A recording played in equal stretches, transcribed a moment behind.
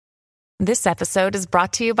This episode is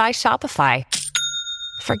brought to you by Shopify.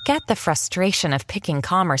 Forget the frustration of picking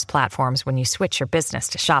commerce platforms when you switch your business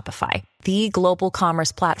to Shopify, the global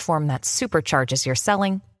commerce platform that supercharges your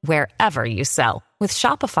selling wherever you sell. With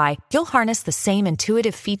Shopify, you'll harness the same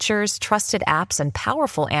intuitive features, trusted apps, and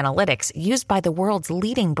powerful analytics used by the world's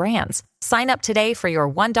leading brands. Sign up today for your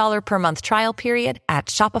 $1 per month trial period at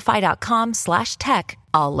shopify.com/tech,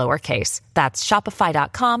 all lowercase. That's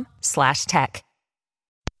shopify.com/tech.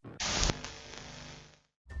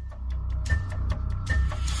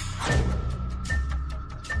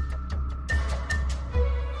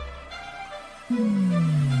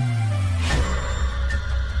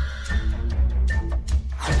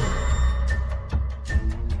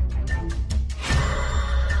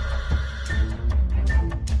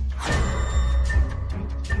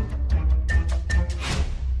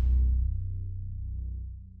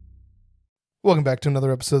 Welcome back to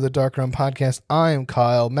another episode of the Dark Realm Podcast. I am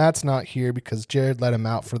Kyle. Matt's not here because Jared let him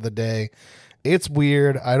out for the day. It's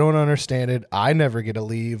weird. I don't understand it. I never get to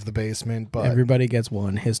leave the basement, but everybody gets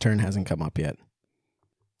one. His turn hasn't come up yet.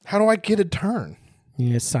 How do I get a turn?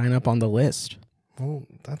 You just sign up on the list. Well,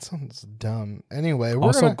 that sounds dumb. Anyway,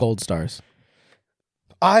 gold stars.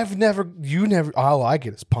 You never. All I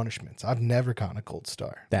get is punishments. I've never gotten a gold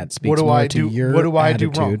star. That speaks more to your What do I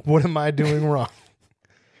attitude. do wrong? What am I doing wrong?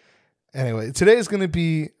 Anyway, today is going to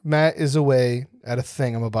be Matt is away at a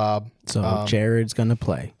thingamabob. So Jared's going to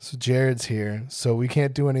play. So Jared's here. So we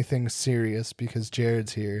can't do anything serious because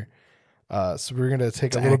Jared's here. So we're going to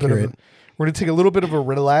take we're going to take a little bit of a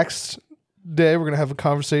relaxed day. We're going to have a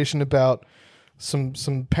conversation about some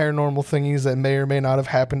paranormal thingies that may or may not have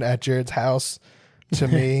happened at Jared's house to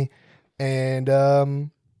me. And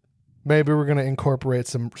maybe we're going to incorporate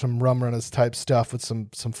some Rum Runners type stuff with some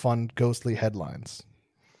fun ghostly headlines.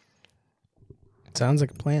 Sounds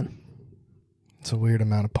like a plan. It's a weird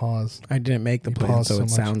amount of pause. I didn't make the plan, so it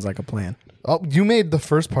sounds like a plan. Oh, you made the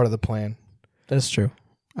first part of the plan. That's true.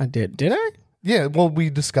 I did. Did I? Yeah, well, we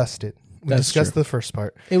discussed it. We discussed the first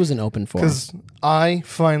part. It was an open forum. Because I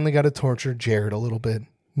finally got to torture Jared a little bit.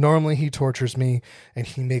 Normally he tortures me, and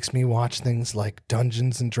he makes me watch things like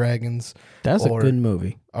Dungeons and Dragons. That's a good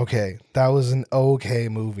movie. Okay, that was an okay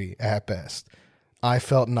movie at best. I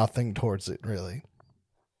felt nothing towards it, really.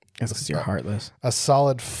 That's because you're heartless. A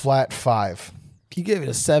solid flat 5. You gave it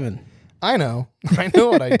a 7. I know. I know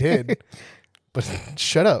what I did. But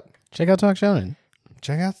shut up. Check out Talk Shonen.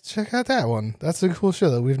 Check out that one. That's a cool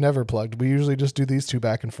show that we've never plugged. We usually just do these two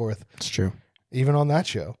back and forth. It's true. Even on that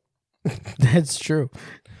show. That's true.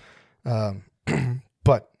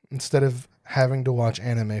 But instead of having to watch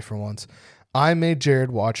anime for once, I made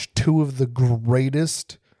Jared watch 2 of the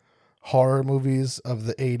greatest horror movies of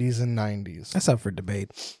the 80s and 90s. That's up for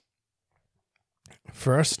debate.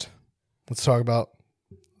 First, let's talk about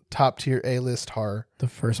top tier A-list horror. The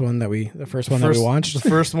first one that we watched. The first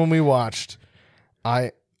one we watched.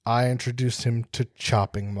 I introduced him to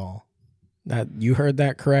Chopping Mall. That you heard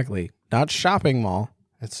that correctly. Not Shopping Mall.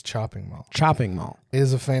 It's Chopping Mall. Chopping Mall. It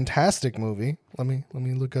is a fantastic movie. Let me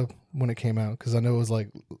look up when it came out because I know it was like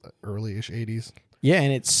early-ish 80s. Yeah,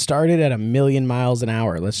 and it started at 1,000,000 miles an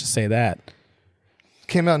hour. Let's just say that.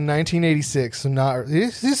 Came out in 1986, so not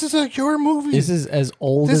this is like your movie. This is as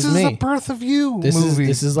old as me. This is the Birth of You movie.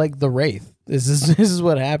 This is like The Wraith. This is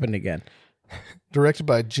what happened again. Directed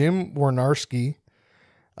by Jim Wynorski.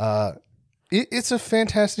 It's a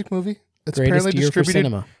fantastic movie. It's apparently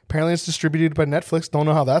distributed. Apparently, it's distributed by Netflix. Don't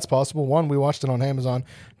know how that's possible. 1, we watched it on Amazon.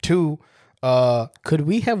 2, could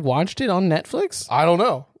we have watched it on Netflix? I don't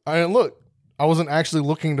know. I didn't look. I wasn't actually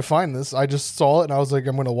looking to find this. I just saw it and I was like,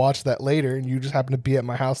 I'm going to watch that later. And you just happened to be at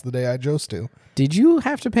my house the day I chose to. Did you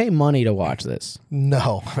have to pay money to watch this?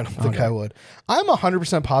 No, I don't think I would. I'm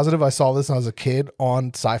 100% positive I saw this when I was a kid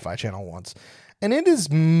on Sci-Fi Channel once. And it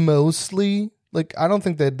is mostly, like, I don't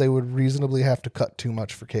think that they would reasonably have to cut too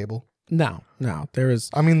much for cable. No. There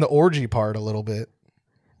was... I mean, the orgy part a little bit.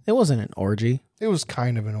 It wasn't an orgy. It was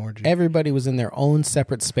kind of an orgy. Everybody was in their own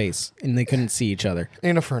separate space and they couldn't see each other.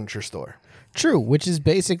 In a furniture store. True, which is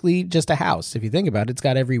basically just a house. If you think about it, it's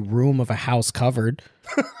got every room of a house covered.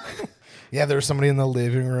 Yeah, there was somebody in the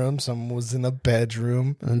living room. Someone was in the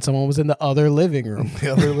bedroom. And someone was in the other living room.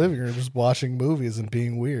 The other living room just watching movies and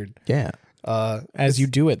being weird. Yeah. As you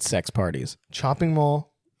do at sex parties. Chopping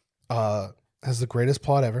Mall has the greatest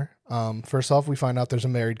plot ever. First off, we find out there's a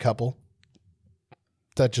married couple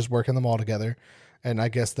that just work in the mall together. And I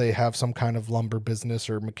guess they have some kind of lumber business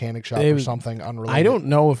or mechanic shop or something unrelated. I don't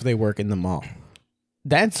know if they work in the mall.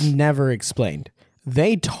 That's never explained.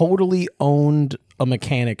 They totally owned a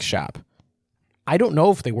mechanic shop. I don't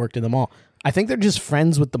know if they worked in the mall. I think they're just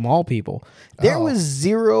friends with the mall people. There was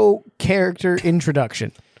zero character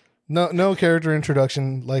introduction. No character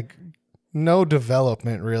introduction, like no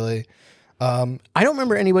development really. I don't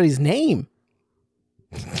remember anybody's name.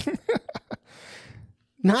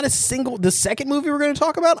 Not a single. The second movie we're going to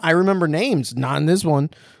talk about, I remember names. Not in this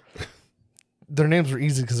one. Their names were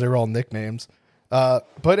easy because they were all nicknames. But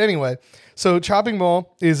anyway, so Chopping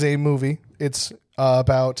Mall is a movie. It's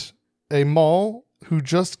about a mall who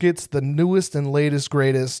just gets the newest and latest,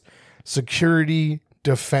 greatest security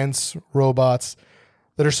defense robots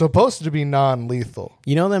that are supposed to be non-lethal.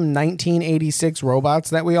 You know them 1986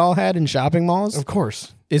 robots that we all had in shopping malls? Of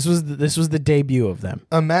course. This was the debut of them.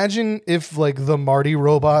 Imagine if like the Marty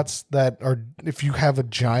robots that are, if you have a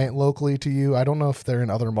Giant locally to you, I don't know if they're in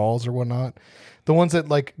other malls or whatnot. The ones that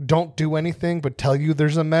like don't do anything but tell you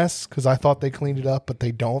there's a mess because I thought they cleaned it up, but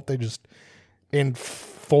they don't. They just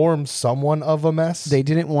inform someone of a mess. They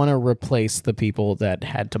didn't want to replace the people that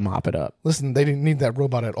had to mop it up. Listen, they didn't need that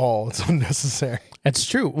robot at all. It's unnecessary. That's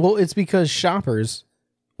true. Well, it's because shoppers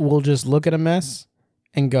will just look at a mess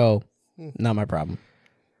and go, not my problem.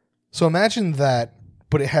 So imagine that,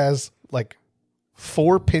 but it has like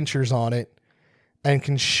 4 pinchers on it and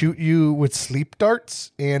can shoot you with sleep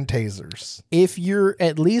darts and tasers. If you're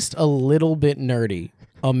at least a little bit nerdy,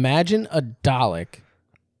 imagine a Dalek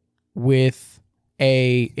with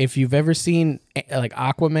if you've ever seen like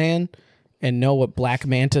Aquaman and know what Black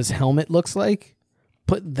Manta's helmet looks like,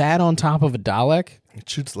 put that on top of a Dalek. It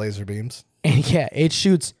shoots laser beams. And yeah, it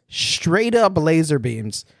shoots straight up laser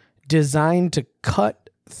beams designed to cut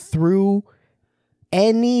through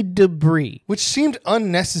any debris. Which seemed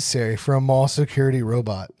unnecessary for a mall security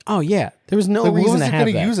robot. Oh, yeah. There was no Like, reason what was to it have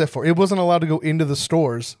going to that. use that for? It wasn't allowed to go into the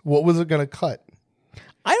stores. What was it going to cut?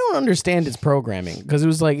 I don't understand its programming because it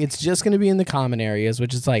was like, it's just going to be in the common areas,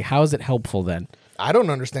 which is like, how is it helpful then? I don't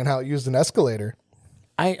understand how it used an escalator.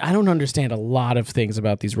 I don't understand a lot of things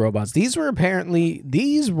about these robots. These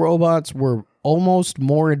robots were almost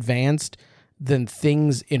more advanced than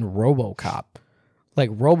things in RoboCop.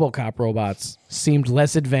 Like RoboCop robots seemed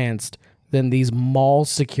less advanced than these mall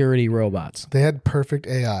security robots. They had perfect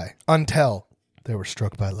AI until they were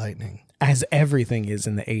struck by lightning. As everything is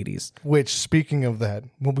in the 80s. Which, speaking of that,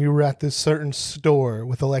 when we were at this certain store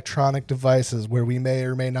with electronic devices where we may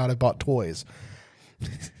or may not have bought toys,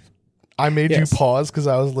 I made you pause because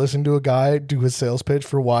I was listening to a guy do his sales pitch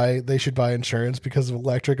for why they should buy insurance because of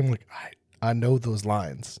electric. I'm like, I know those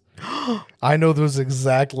lines. I know those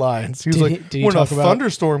exact lines. He was when a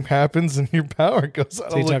thunderstorm happens and your power goes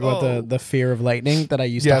out. Did you talk about the fear of lightning that I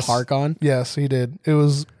used to hark on? Yes, he did. It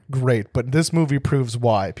was great. But this movie proves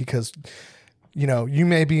why. Because, you know, you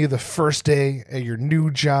may be the first day at your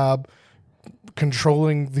new job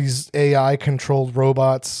controlling these AI-controlled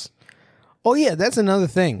robots. Oh, yeah, that's another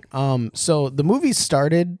thing. So the movie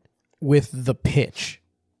started with the pitch,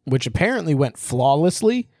 which apparently went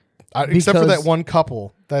flawlessly. Except for that one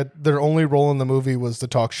couple that their only role in the movie was to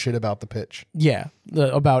talk shit about the pitch. Yeah,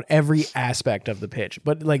 about every aspect of the pitch.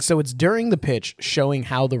 But like, so it's during the pitch showing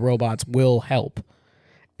how the robots will help.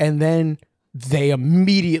 And then they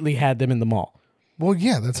immediately had them in the mall. Well,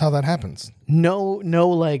 yeah, that's how that happens. No,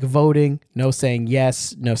 like voting, no saying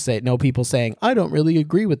yes, no people saying, I don't really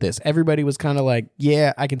agree with this. Everybody was kind of like,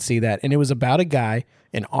 yeah, I can see that. And it was about a guy,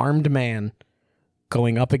 an armed man,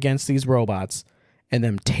 going up against these robots and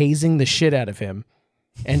them tasing the shit out of him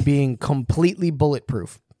and being completely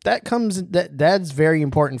bulletproof. That's very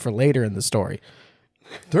important for later in the story.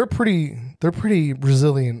 They're pretty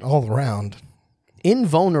resilient all around.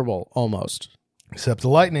 Invulnerable almost. Except the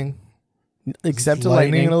lightning. Except the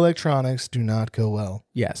lightning and electronics do not go well.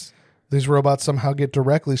 Yes. These robots somehow get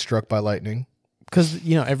directly struck by lightning. Because,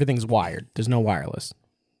 you know, everything's wired. There's no wireless.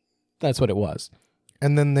 That's what it was.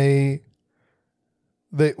 And then they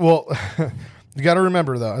well, you got to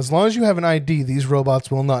remember, though, as long as you have an ID, these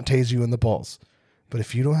robots will not tase you in the balls. But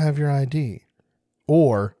if you don't have your ID,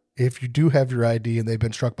 or if you do have your ID and they've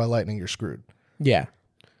been struck by lightning, you're screwed. Yeah.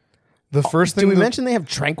 The first thing... Did we mention they have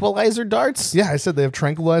tranquilizer darts? Yeah, I said they have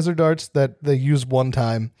tranquilizer darts that they use one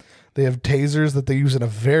time. They have tasers that they use in a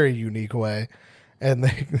very unique way. And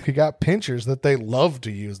they got pinchers that they love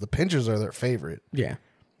to use. The pinchers are their favorite. Yeah.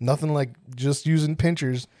 Nothing like just using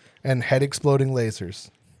pinchers and head-exploding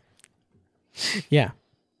lasers. Yeah.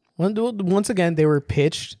 Once again, they were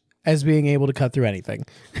pitched as being able to cut through anything.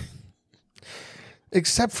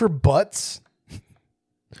 Except for butts.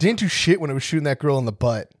 Didn't do shit when it was shooting that girl in the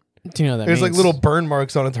butt. Do you know what that There's means? like little burn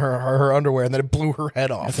marks on her underwear, and then it blew her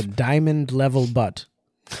head off. That's a diamond-level butt.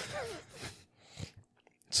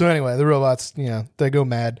 So anyway, the robots, they go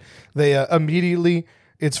mad. They immediately,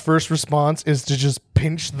 its first response is to just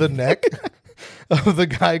pinch the neck. of the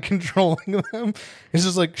guy controlling them. It's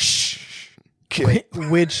just like, shh, kid.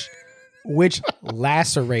 which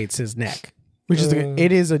lacerates his neck. Which is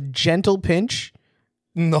it is a gentle pinch.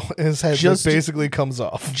 No, his head just basically comes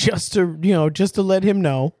off. Just to let him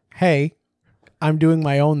know, hey, I'm doing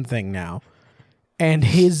my own thing now. And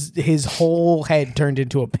his whole head turned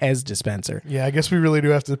into a Pez dispenser. Yeah, I guess we really do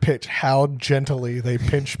have to pitch how gently they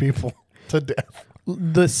pinch people to death.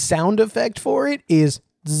 The sound effect for it is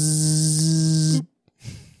zzz,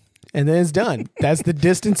 and then it's done. That's the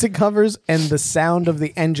distance it covers and the sound of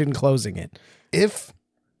the engine closing it. If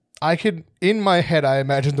I could, in my head, I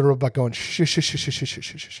imagine the robot going, shh, shh, shh, shh, shh, shh,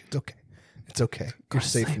 shh, shh. It's okay. It's okay. You're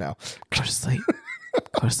safe now. Go to sleep.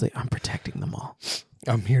 Go to sleep. I'm protecting them all.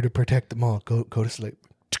 I'm here to protect them all. Go to sleep.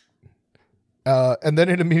 And then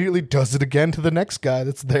it immediately does it again to the next guy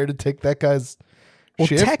that's there to take that guy's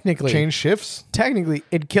shift. Technically. Change shifts. Technically,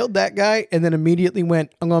 it killed that guy and then immediately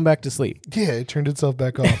went, I'm going back to sleep. Yeah, it turned itself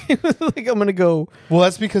back off. It was like, I'm going to go. Well,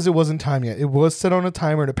 that's because it wasn't time yet. It was set on a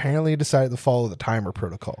timer and apparently it decided to follow the timer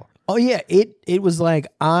protocol. Oh, yeah. It was like,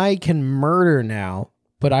 I can murder now,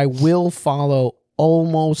 but I will follow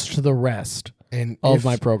almost the rest of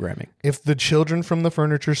my programming. If the children from the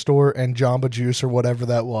furniture store and Jamba Juice or whatever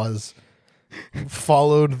that was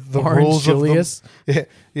followed the rules Julius. of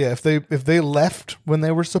the, if they left when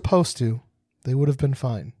they were supposed to, they would have been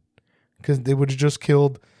fine because they would have just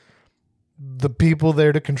killed the people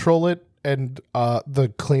there to control it and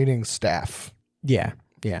the cleaning staff. Yeah.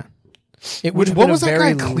 It What was that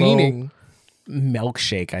guy cleaning?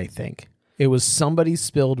 Milkshake, I think. It was somebody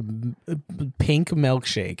spilled pink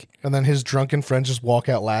milkshake. And then his drunken friends just walk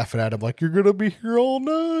out laughing at him like, you're going to be here all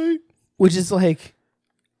night. Which is like,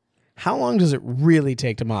 how long does it really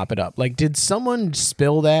take to mop it up? Like, did someone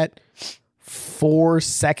spill that 4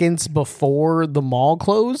 seconds before the mall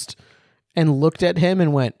closed and looked at him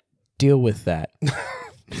and went, deal with that?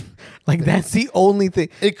 Like, that's the only thing.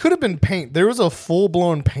 It could have been paint. There was a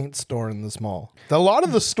full-blown paint store in this mall. A lot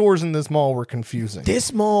of the stores in this mall were confusing.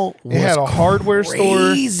 This mall was It had a hardware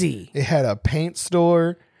store. It had a paint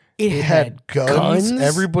store. It had guns.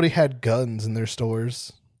 Everybody had guns in their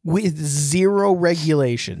stores. With zero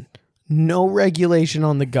regulation. No regulation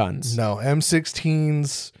on the guns. No,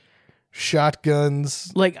 M16s,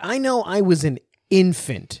 shotguns. Like, I know I was an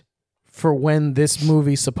infant for when this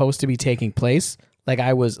movie's supposed to be taking place. Like,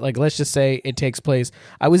 I was, like, let's just say it takes place.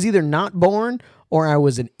 I was either not born or I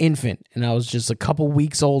was an infant, and I was just a couple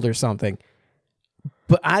weeks old or something.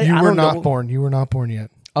 But You were not born. You were not born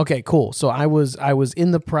yet. Okay, cool. So I was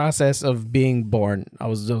in the process of being born. I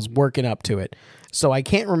was working up to it. So I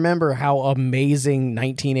can't remember how amazing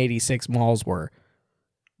 1986 malls were.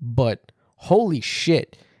 But holy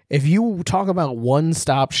shit. If you talk about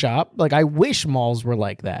one-stop shop, like, I wish malls were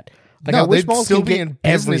like that. Like, No, I wish they'd malls still could be get in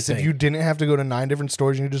business everything. if you didn't have to go to 9 different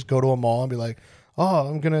stores and you just go to a mall and be like, oh,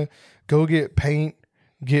 I'm going to go get paint,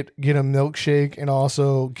 get a milkshake, and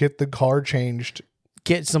also get the car changed.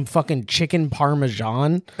 Get some fucking chicken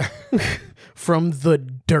parmesan from the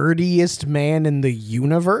dirtiest man in the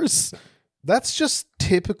universe. That's just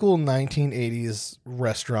typical 1980s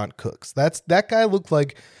restaurant cooks. That guy looked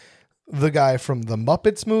like the guy from the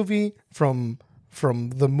Muppets movie, from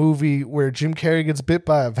the movie where Jim Carrey gets bit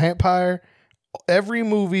by a vampire. Every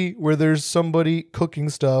movie where there's somebody cooking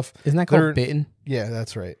stuff. Isn't that called Bitten? Yeah,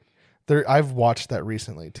 that's right. I've watched that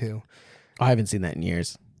recently too. I haven't seen that in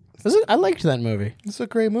years. I liked that movie. It's a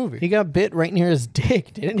great movie. He got bit right near his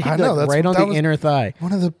dick, didn't he? I know, Like, right on the inner thigh.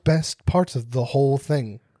 One of the best parts of the whole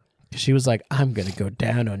thing. She was like, I'm going to go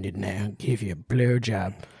down on you now and give you a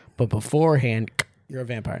blowjob. But beforehand, you're a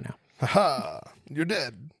vampire now. Ha! You're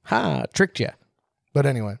dead. Ha! Tricked you. But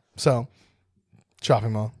anyway, so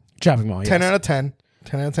Shopping Mall. Shopping Mall, 10 out of 10.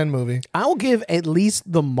 10 out of 10 movie. I'll give at least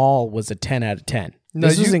the mall was a 10 out of 10.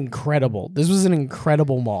 This was incredible. This was an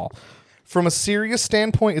incredible mall. From a serious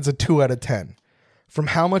standpoint, it's a 2 out of 10. From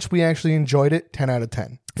how much we actually enjoyed it, 10 out of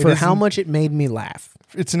 10. For how much it made me laugh.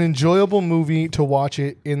 It's an enjoyable movie to watch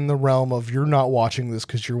it in the realm of you're not watching this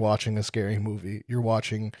because you're watching a scary movie. You're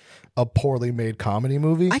watching a poorly made comedy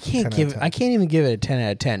movie. I can't even give it a 10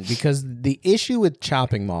 out of 10 because the issue with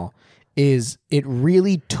Shopping Mall is it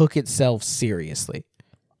really took itself seriously,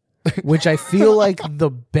 which I feel like the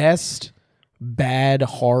best bad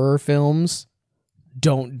horror films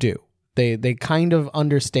don't do. They kind of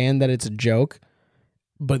understand that it's a joke,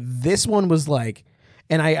 but this one was like,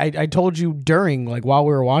 and I told you during, like, while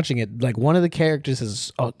we were watching it, like, one of the characters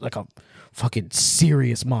is like a fucking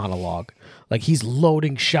serious monologue. Like he's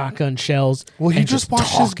loading shotgun shells. Well, he and just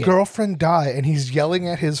watched his talking. girlfriend die, and he's yelling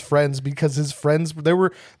at his friends because his friends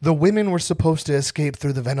the women were supposed to escape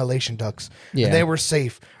through the ventilation ducts. Yeah. And they were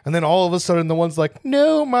safe. And then all of a sudden, the one's like,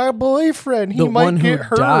 "No, my boyfriend, The might one who get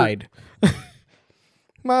hurt. died.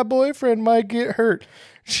 My boyfriend might get hurt."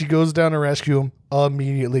 She goes down to rescue him.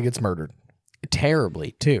 Immediately gets murdered.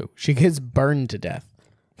 Terribly too. She gets burned to death,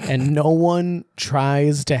 and no one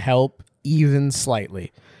tries to help even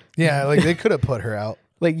slightly. Yeah, like they could have put her out.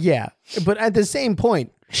 Like, yeah, but at the same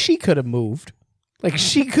point, she could have moved. Like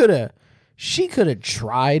she could have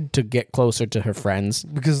tried to get closer to her friends.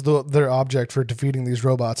 Because their object for defeating these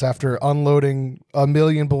robots after unloading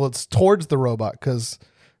 1,000,000 bullets towards the robot, because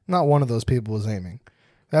not one of those people was aiming.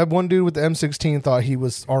 That one dude with the M16 thought he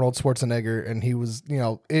was Arnold Schwarzenegger, and he was,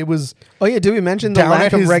 it was... Oh yeah, did we mention the Down lack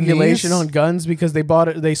at of his regulation knees? on guns because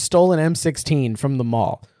they stole an M16 from the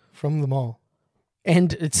mall, From the mall.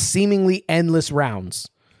 and it's seemingly endless rounds.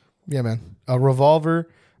 Yeah, man. A revolver,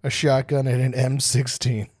 a shotgun, and an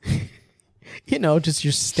M16. Just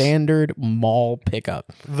your standard mall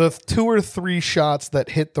pickup. The 2 or 3 shots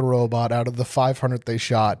that hit the robot out of the 500 they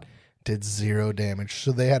shot did 0 damage.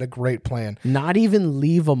 So they had a great plan. Not even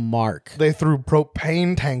leave a mark. They threw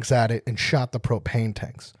propane tanks at it and shot the propane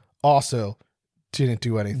tanks. Also, didn't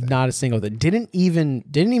do anything. Not a single thing. Didn't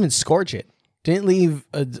even scorch it. Didn't leave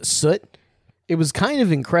a soot. It was kind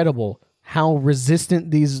of incredible how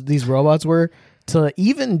resistant these robots were to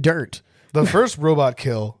even dirt. The first robot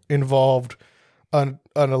kill involved an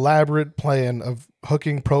elaborate plan of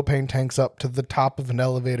hooking propane tanks up to the top of an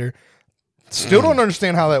elevator. Still don't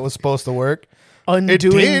understand how that was supposed to work.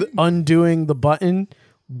 Undoing the button,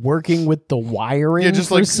 working with the wiring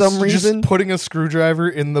for some reason. Just putting a screwdriver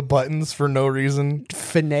in the buttons for no reason.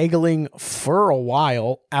 Finagling for a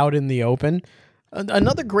while out in the open.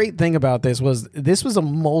 Another great thing about this was a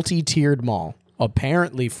multi-tiered mall.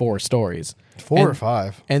 Apparently 4 stories. 4 or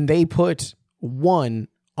 5. And they put 1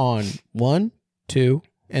 on 1, 2,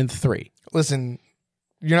 and 3. Listen,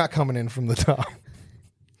 you're not coming in from the top.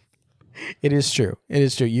 It is true.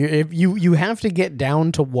 You have to get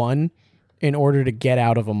down to 1 in order to get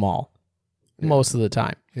out of a mall. Yeah. Most of the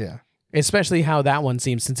time. Yeah. Especially how that one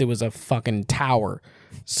seems, since it was a fucking tower.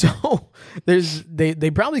 So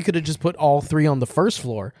they probably could have just put all 3 on the first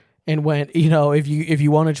floor and went, if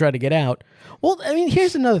you want to try to get out. Well, I mean,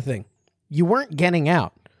 here's another thing. You weren't getting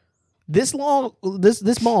out. This mall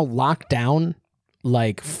locked down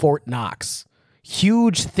like Fort Knox.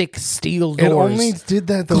 Huge, thick steel doors. It only did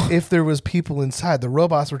that, though, if there was people inside. The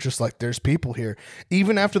robots were just like, there's people here.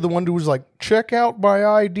 Even after the one dude was like, check out my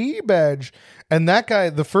ID badge. And that guy,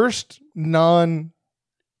 the first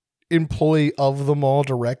non-employee of the mall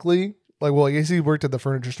directly, like, well, I guess he worked at the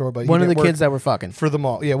furniture store, but one of the kids that were fucking. For the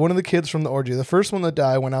mall. Yeah, one of the kids from the orgy. The first one that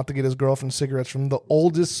died went out to get his girlfriend cigarettes from the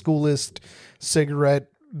oldest, schoolest cigarette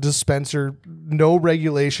dispenser. No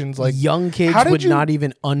regulations. Like, young kids would not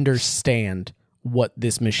even understand what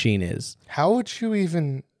this machine is. Could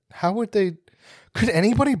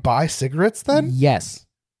anybody buy cigarettes then? Yes.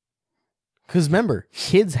 Because remember,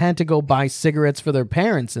 kids had to go buy cigarettes for their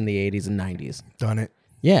parents in the 80s and 90s. Done it.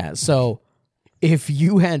 Yeah, so if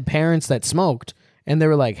you had parents that smoked and they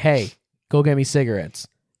were like, hey, go get me cigarettes,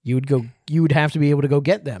 you would have to be able to go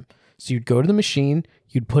get them. So you'd go to the machine,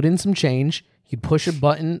 you'd put in some change, you'd push a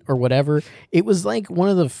button or whatever. It was like one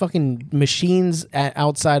of the fucking machines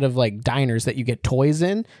outside of like diners that you get toys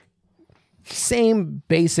in. Same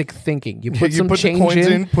basic thinking. You put some change the coins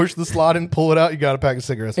in, push the slot in, pull it out, you got a pack of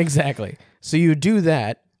cigarettes. Exactly. So you do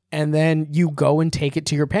that, and then you go and take it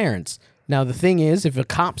to your parents. Now, the thing is, if a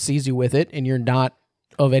cop sees you with it and you're not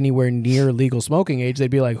of anywhere near legal smoking age, they'd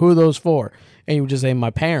be like, who are those for? And you would just say,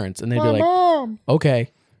 my parents. And they'd be like, mom.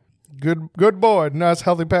 Okay. Good boy. Nice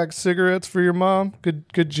healthy pack of cigarettes for your mom.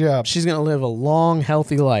 Good job. She's going to live a long,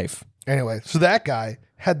 healthy life. Anyway, so that guy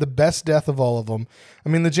had the best death of all of them. I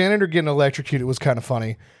mean, the janitor getting electrocuted was kind of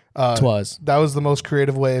funny. It was. That was the most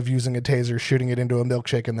creative way of using a taser, shooting it into a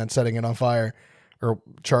milkshake and then setting it on fire or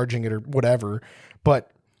charging it or whatever. But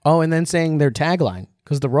and then saying their tagline,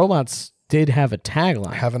 because the robots did have a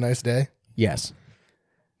tagline. Have a nice day. Yes.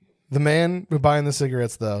 The man buying the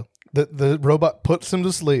cigarettes, though, the robot puts him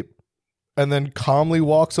to sleep and then calmly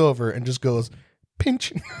walks over and just goes,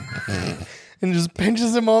 pinch, and just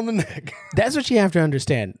pinches him on the neck. That's what you have to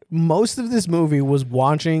understand. Most of this movie was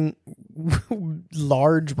watching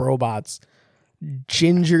large robots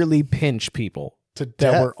gingerly pinch people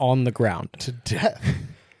that were on the ground. To death.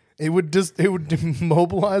 It would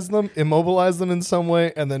immobilize them in some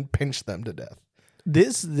way and then pinch them to death.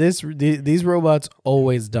 These robots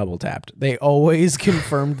always double tapped. They always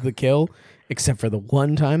confirmed the kill, except for the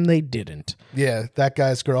one time they didn't. Yeah, that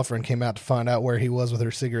guy's girlfriend came out to find out where he was with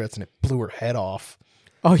her cigarettes, and it blew her head off.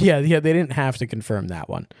 Oh yeah. They didn't have to confirm that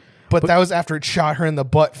one. But that was after it shot her in the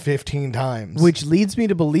butt 15 times. Which leads me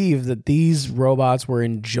to believe that these robots were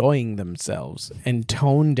enjoying themselves and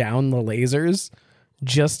toned down the lasers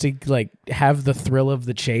just to like have the thrill of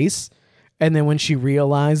the chase. And then when she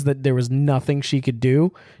realized that there was nothing she could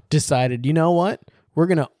do, decided, you know what? We're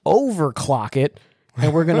going to overclock it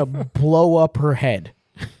and we're going to blow up her head.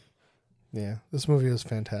 Yeah, this movie was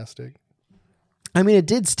fantastic. I mean, it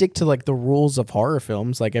did stick to like the rules of horror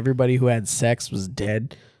films. Like everybody who had sex was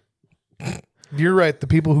dead. You're right. The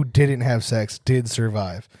people who didn't have sex did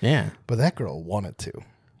survive. Yeah. But that girl wanted to.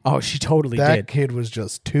 Oh, she totally That did. kid was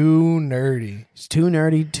just too nerdy. She's too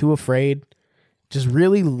nerdy, too afraid. Just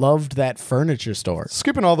really loved that furniture store.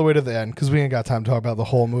 Skipping all the way to the end because we ain't got time to talk about the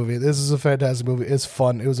whole movie. This is a fantastic movie. It's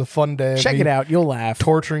fun. It was a fun day. Check it out. You'll laugh.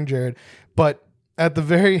 Torturing Jared. But at the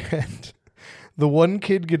very end, the one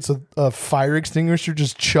kid gets a fire extinguisher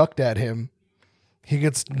just chucked at him. He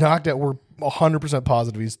gets knocked out. We're 100%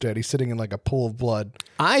 positive he's dead. He's sitting in like a pool of blood.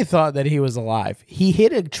 I thought that he was alive. He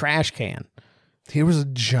hit a trash can. He was a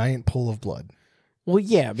giant pool of blood. Well,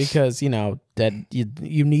 yeah, because, you know, that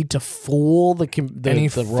you need to fool the And he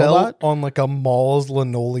the fell robot. on like a mall's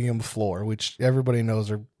linoleum floor, which everybody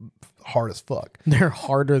knows are hard as fuck. They're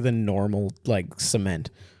harder than normal, like,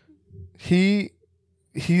 cement. He's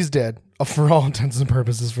dead for all intents and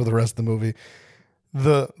purposes for the rest of the movie.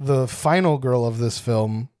 The final girl of this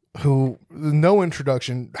film, who no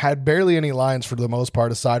introduction, had barely any lines for the most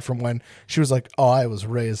part, aside from when she was like, "Oh, I was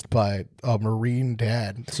raised by a Marine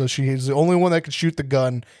dad," so she's the only one that could shoot the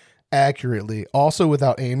gun accurately, also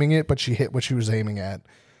without aiming it, but she hit what she was aiming at.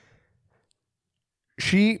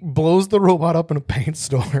 She blows the robot up in a paint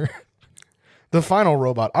store. The final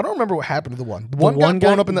robot. I don't remember what happened to the one. The one got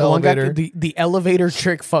blown up in the elevator. The elevator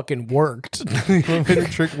trick fucking worked. The elevator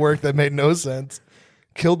trick worked that made no sense.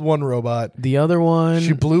 Killed one robot. The other one.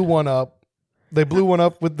 She blew one up. They blew one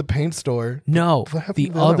up with the paint store. No, What happened the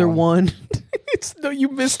to the other other one. No, you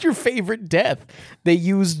missed your favorite death. They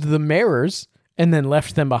used the mirrors and then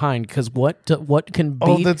left them behind because what can beat?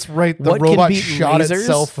 Oh, that's right. The what can robot beat shot lasers?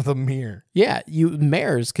 itself with a mirror. Yeah,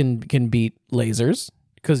 mirrors can beat lasers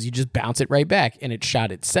because you just bounce it right back, and it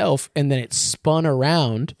shot itself, and then it spun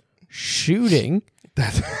around, shooting.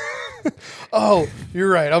 Oh, you're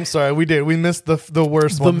right. I'm sorry. We missed the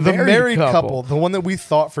worst one. The married couple. The one that we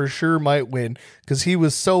thought for sure might win because he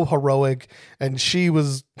was so heroic and she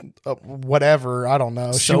was whatever. I don't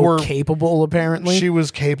know. So capable, apparently. She was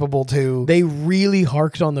capable too. They really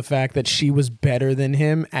harked on the fact that she was better than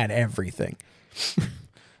him at everything.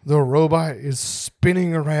 The robot is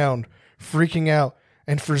spinning around, freaking out,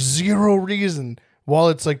 and for zero reason, while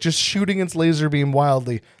it's like just shooting its laser beam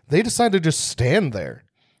wildly, they decide to just stand there.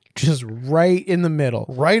 Just right in the middle.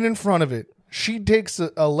 Right in front of it. She takes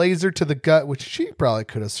a laser to the gut, which she probably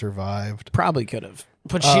could have survived. Probably could have.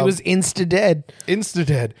 But she was insta-dead.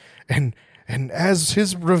 Insta-dead. And as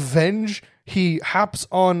his revenge, he hops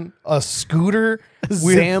on a scooter.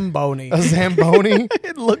 Zamboni. A Zamboni.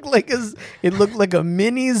 It looked like a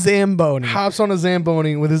mini Zamboni. Hops on a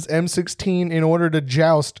Zamboni with his M16 in order to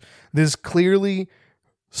joust this clearly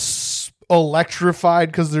electrified,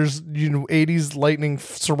 because there's 80s lightning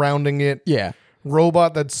surrounding it. Yeah.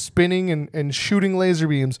 Robot that's spinning and shooting laser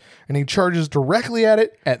beams, and he charges directly at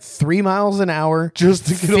it At 3 miles an hour. just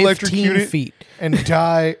to get 15 electrocuted feet. and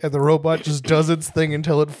die, and the robot just does its thing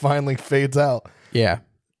until it finally fades out. Yeah.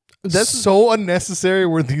 That's so unnecessary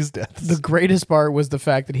were these deaths. The greatest part was the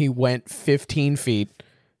fact that he went 15 feet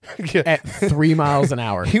Yeah. at 3 miles an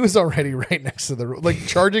hour. He was already right next to the like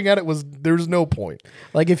charging at it there's no point.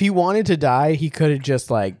 Like if he wanted to die, he could have just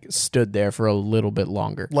like stood there for a little bit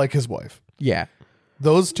longer. Like his wife. Yeah.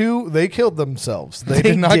 Those two, they killed themselves. They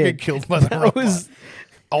did not get killed by the robot.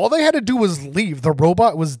 All they had to do was leave. The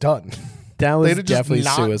robot was done. That was They'd just definitely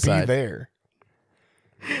not suicide. be there.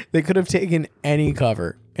 They could have taken any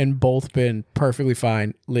cover and both been perfectly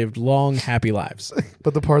fine, lived long, happy lives.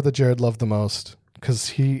 But the part that Jared loved the most, because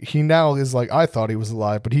he now is like, I thought he was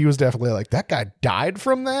alive, but he was definitely like, that guy died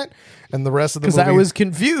from that? And the rest of the movie, Because I was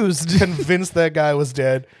confused. convinced that guy was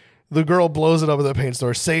dead. The girl blows it up at the paint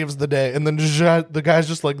store, saves the day, and then the guy's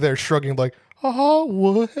just like there shrugging like, oh,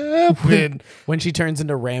 what happened? When she turns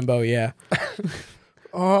into Rambo, yeah.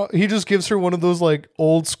 He just gives her one of those like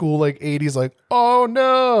old school like 80s like, oh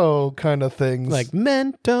no kind of things. Like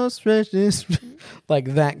Mentos, like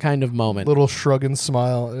that kind of moment. Little shrug and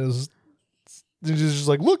smile. It's just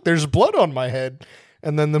like, look, there's blood on my head.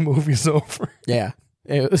 and then the movie's over. Yeah.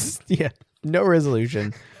 It was no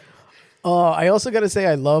resolution. I also got to say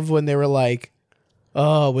I love when they were like,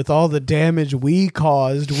 with all the damage we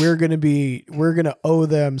caused, we're going to owe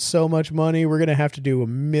them so much money. We're going to have to do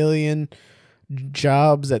 1 million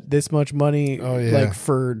jobs at this much money like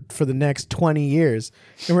for the next 20 years.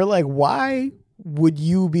 And we're like, why would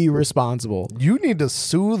you be responsible? You need to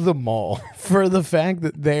sue them all for the fact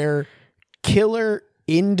that they're killer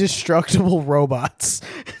indestructible robots.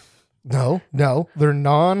 No, they're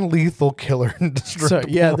non-lethal killer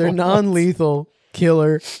indestructible. So they're non-lethal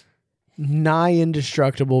killer nigh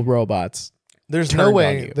indestructible robots. There's no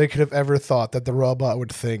way they could have ever thought that the robot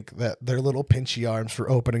would think that their little pinchy arms for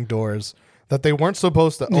opening doors that they weren't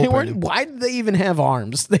supposed to open. Why did they even have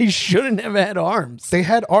arms? They shouldn't have had arms. They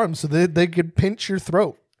had arms so they could pinch your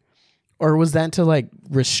throat. Or was that to like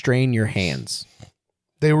restrain your hands?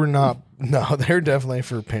 They were not. No, they're definitely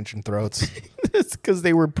for pinching throats. It's because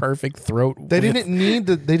they were perfect throat. They didn't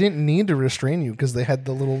need to restrain you because they had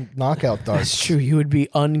the little knockout darts. That's true. You would be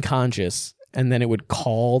unconscious, and then it would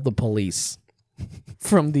call the police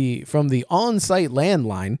from the on-site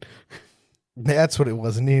landline. That's what it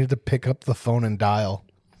was. It needed to pick up the phone and dial.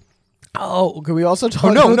 Oh, can we also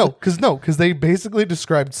talk? Because they basically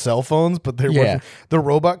described cell phones, but the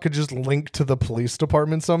robot could just link to the police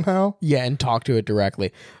department somehow. Yeah, and talk to it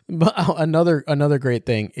directly. But another great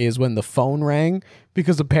thing is when the phone rang,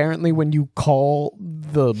 because apparently when you call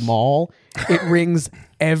the mall, it rings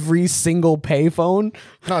every single payphone.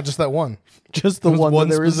 Not just that one. Just the one that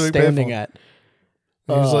they were standing payphone. at.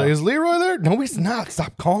 He's like, is Leroy there? No, he's not.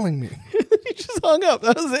 Stop calling me. He just hung up.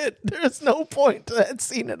 That was it. There's no point to that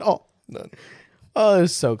scene at all. None. Oh, it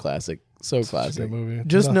was so classic. So classic. A good movie.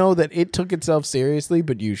 Just know that it took itself seriously,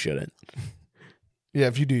 but you shouldn't. Yeah,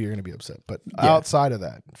 if you do, you're going to be upset. But outside of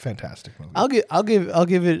that, fantastic movie. I'll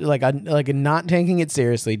give it like a not taking it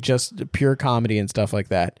seriously, just pure comedy and stuff like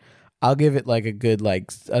that. I'll give it like a good a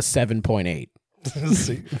 7.8.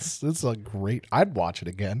 It's a great. I'd watch it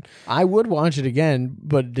again. I would watch it again,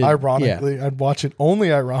 but ironically, I'd watch it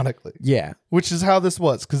only ironically. Yeah, which is how this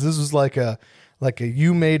was, because this was like a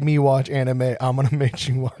you made me watch anime. I'm gonna make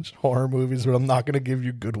you watch horror movies, but I'm not gonna give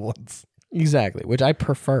you good ones. Exactly, which I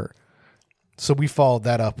prefer. So we followed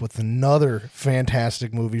that up with another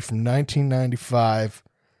fantastic movie from 1995.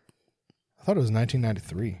 I thought it was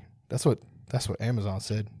 1993. That's what Amazon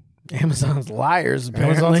said. Amazon's liars,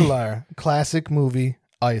 apparently. Amazon's a liar. Classic movie,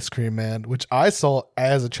 Ice Cream Man, which I saw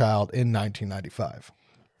as a child in 1995.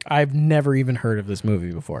 I've never even heard of this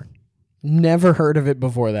movie before. Never heard of it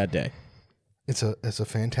before that day. It's a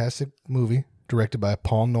fantastic movie directed by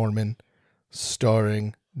Paul Norman,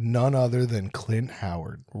 starring none other than Clint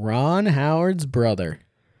Howard. Ron Howard's brother.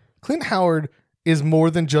 Clint Howard is more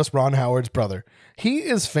than just Ron Howard's brother. He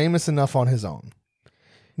is famous enough on his own.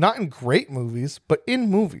 Not in great movies, but in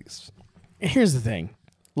movies. Here's the thing.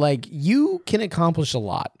 Like, you can accomplish a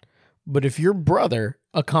lot, but if your brother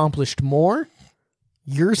accomplished more,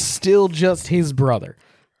 you're still just his brother.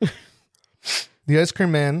 The Ice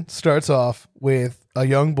Cream Man starts off with a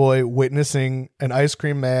young boy witnessing an ice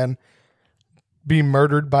cream man be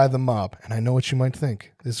murdered by the mob. And I know what you might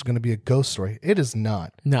think. This is going to be a ghost story. It is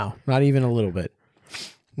not. No, not even a little bit.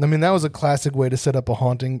 I mean, that was a classic way to set up a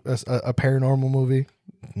haunting, a paranormal movie.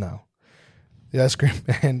 No. The Ice Cream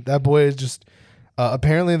Man, that boy is just,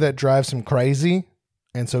 apparently that drives him crazy.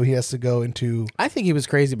 And so he has to go into... I think he was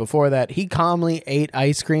crazy before that. He calmly ate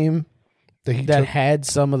ice cream that had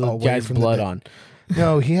some of the guy's blood on.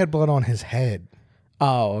 No, he had blood on his head.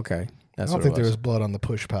 Oh, okay. I don't think there was blood on the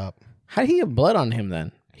push pop. How did he have blood on him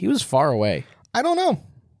then? He was far away. I don't know.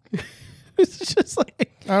 It's just like...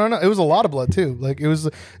 I don't know. It was a lot of blood too. Like it was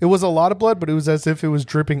a lot of blood, but it was as if it was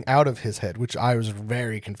dripping out of his head, which I was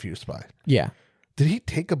very confused by. Yeah. Did he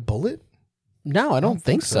take a bullet? No, I don't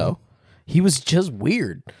think so. He was just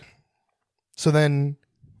weird. So then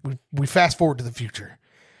we fast forward to the future.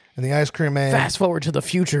 And the Ice Cream Man... Fast forward to the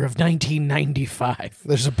future of 1995.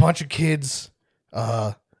 There's a bunch of kids.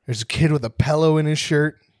 There's a kid with a pillow in his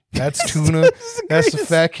shirt. That's Tuna. That's the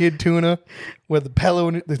fat kid Tuna with the pillow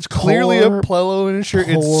in it. It's clearly a pillow in his shirt.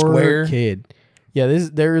 It's square. Kid. Yeah,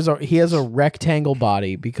 he has a rectangle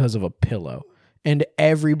body because of a pillow. And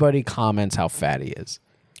everybody comments how fat he is.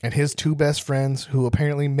 And his two best friends, who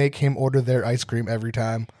apparently make him order their ice cream every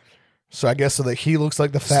time. So I guess so that he looks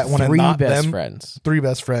like the fat one and not them. 3 best friends. 3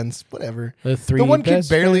 best friends. Whatever. The one kid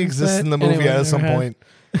barely exists in the movie at some point.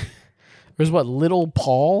 There's what, Little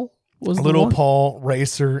Paul was Little Paul,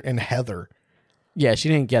 Racer, and Heather. Yeah, she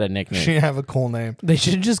didn't get a nickname. She didn't have a cool name. They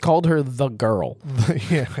should have just called her the girl.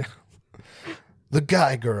 Yeah. The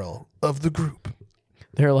guy girl of the group.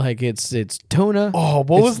 They're like, it's tuna. Oh,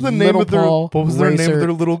 what was the name of their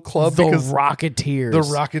little club? The Rocketeers. The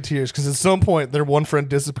Rocketeers, because at some point their one friend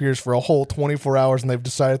disappears for a whole 24 hours, and they've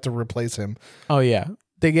decided to replace him. Oh yeah,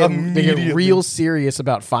 they get real serious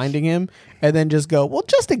about finding him, and then just go, well,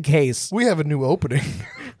 just in case we have a new opening.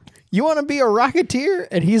 You want to be a Rocketeer?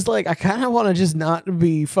 And he's like, I kind of want to just not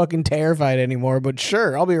be fucking terrified anymore, but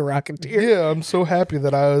sure, I'll be a Rocketeer. Yeah, I'm so happy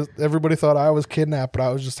that everybody thought I was kidnapped, but I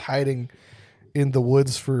was just hiding in the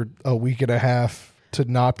woods for a week and a half to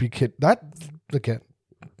not be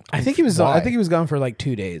I think he was gone for like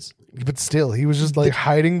 2 days. But still, he was just like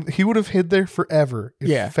hiding. He would have hid there forever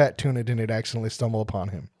if Fat Tuna didn't accidentally stumble upon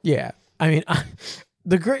him. Yeah. I mean,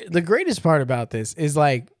 the greatest part about this is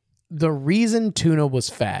like the reason Tuna was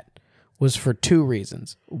fat was for two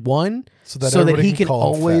reasons. One, so that he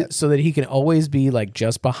can always be like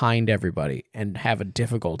just behind everybody and have a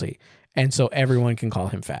difficulty, and so everyone can call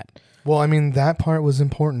him fat. Well, I mean, that part was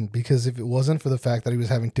important because if it wasn't for the fact that he was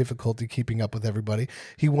having difficulty keeping up with everybody,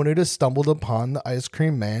 he wouldn't have stumbled upon the ice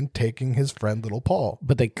cream man taking his friend Little Paul.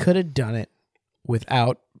 But they could have done it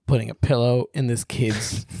without putting a pillow in this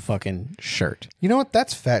kid's fucking shirt. You know what?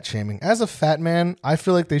 That's fat shaming. As a fat man, I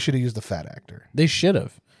feel like they should have used a fat actor. They should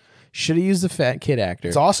have. Should have used the fat kid actor.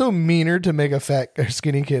 It's also meaner to make a fat or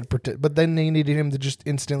skinny kid, but then they needed him to just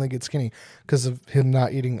instantly get skinny because of him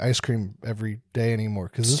not eating ice cream every day anymore.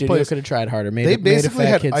 Because this studio place could have tried harder. They basically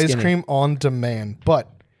had ice cream on demand,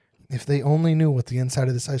 but if they only knew what the inside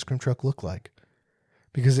of this ice cream truck looked like,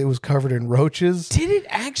 because it was covered in roaches. Did it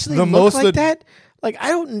actually look like that? Like, I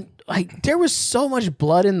don't like. There was so much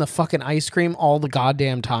blood in the fucking ice cream all the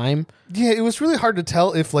goddamn time. Yeah, it was really hard to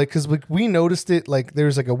tell if like because we noticed it like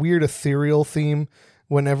there's like a weird ethereal theme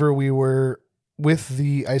whenever we were with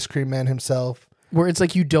the ice cream man himself, where it's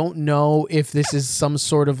like you don't know if this is some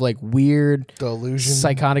sort of like weird delusion,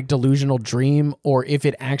 psychotic delusional dream, or if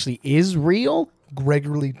it actually is real.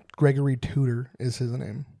 Gregory Tudor is his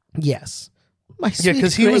name. Yes,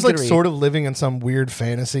 because he was like sort of living in some weird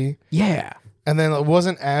fantasy. Yeah. And then it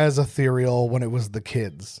wasn't as ethereal when it was the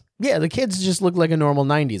kids. Yeah, the kids just looked like a normal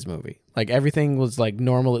 90s movie. Like everything was like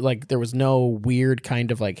normal. Like there was no weird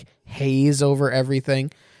kind of like haze over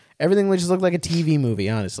everything. Everything just looked like a TV movie,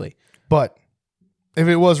 honestly. But if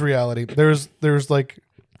it was reality, there's like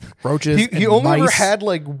roaches. He only ever had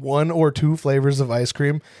like 1 or 2 flavors of ice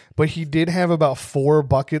cream, but he did have about 4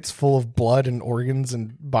 buckets full of blood and organs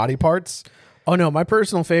and body parts. Oh no, my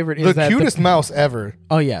personal favorite is the cutest mouse ever.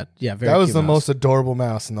 Oh yeah, very that was cute the mouse. most adorable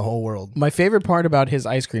mouse in the whole world. My favorite part about his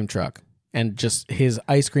ice cream truck and just his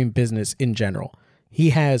ice cream business in general,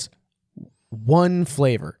 he has 1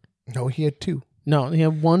 flavor. No, he had 2. No, he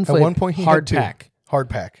had 1 flavor. At one point, he hard had pack. Hard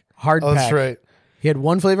pack. Oh, that's right. He had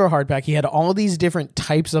 1 flavor of hard pack. He had all these different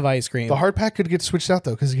types of ice cream. The hard pack could get switched out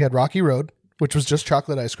though because he had Rocky Road, which was just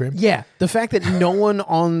chocolate ice cream. Yeah, the fact that no one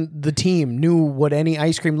on the team knew what any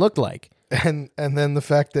ice cream looked like. And then the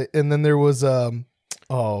fact that there was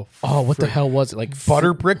what the hell was it, like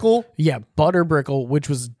butter brickle? Yeah, butter brickle, which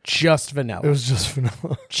was just vanilla. It was just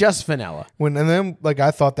vanilla. Just vanilla. And then like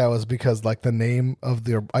I thought that was because like the name of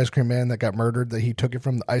the ice cream man that got murdered, that he took it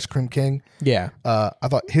from the Ice Cream King. Yeah. I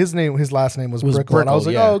thought his last name was Brickle, and I was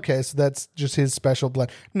like, oh okay, so that's just his special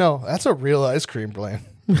blend. No, that's a real ice cream blend,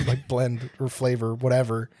 like blend or flavor,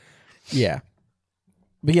 whatever. Yeah.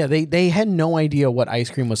 But yeah, they had no idea what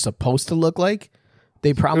ice cream was supposed to look like.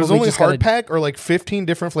 They probably it was only just hard pack or like 15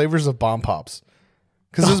 different flavors of Bomb Pops.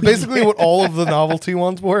 Because it's basically what all of the novelty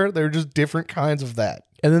ones were. They were just different kinds of that.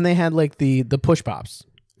 And then they had like the push pops.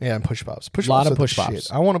 Yeah, and push pops. A lot of push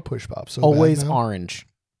pops. I want a push pop. So always orange.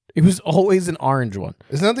 It was always an orange one.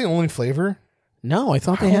 Isn't that the only flavor? No, I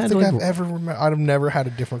thought they had. I've never had a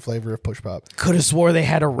different flavor of push pop. Could have swore they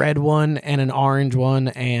had a red one and an orange one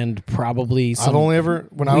and probably some.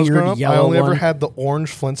 When I was growing up, I only ever had the orange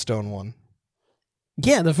Flintstone one.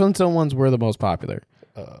 Yeah, the Flintstone ones were the most popular.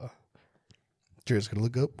 Jared's gonna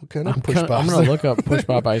look up what kind of push pop. I'm gonna look up push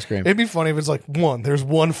pop ice cream. It'd be funny if it's like there's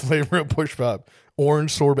 1 flavor of push pop, orange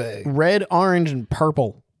sorbet, red, orange, and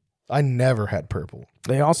purple. I never had purple.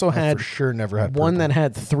 They also had for sure never had one purple. that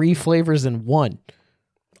had 3 flavors in one.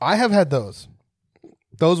 I have had those.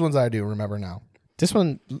 Those ones I do remember now. This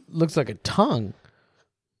one looks like a tongue.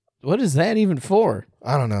 What is that even for?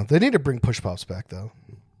 I don't know. They need to bring push pops back though.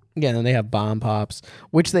 Yeah, and then they have bomb pops,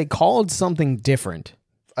 which they called something different.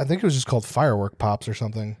 I think it was just called firework pops or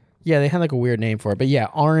something. Yeah, they had like a weird name for it. But yeah,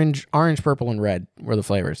 orange, purple, and red were the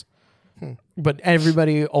flavors. But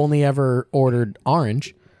everybody only ever ordered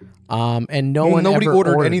orange. And nobody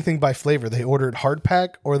ordered anything by flavor. They ordered hard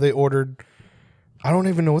pack or they ordered, I don't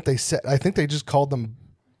even know what they said. I think they just called them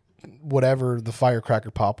whatever the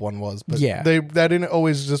firecracker pop one was. But Yeah. that didn't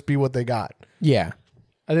always just be what they got. Yeah.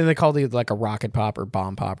 I think they called it like a rocket pop or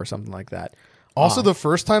bomb pop or something like that. Also, the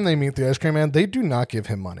first time they meet the ice cream man, they do not give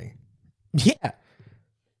him money. Yeah.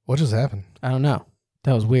 What just happened? I don't know.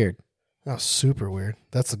 That was weird. That was super weird.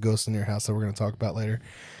 That's the ghost in your house that we're going to talk about later.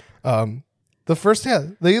 The first,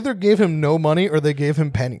 they either gave him no money or they gave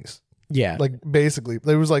him pennies. Yeah. Like, basically.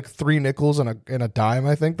 There was like 3 nickels and a dime,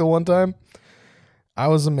 I think, the one time. I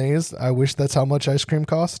was amazed. I wish that's how much ice cream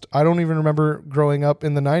cost. I don't even remember growing up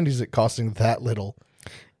in the 90s it costing that little.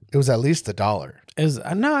 It was at least $1.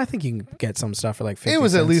 No, I think you can get some stuff for like 50 It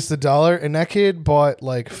was cents. at least $1, and that kid bought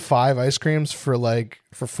like 5 ice creams for like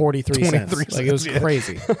for 43 cents. Like, it was yeah.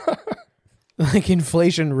 crazy. Like,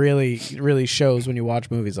 inflation really, really shows when you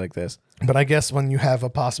watch movies like this. But I guess when you have a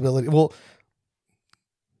possibility, well,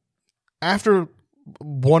 after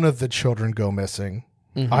one of the children go missing,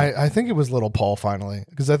 I think it was little Paul finally,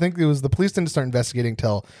 because I think it was the police didn't start investigating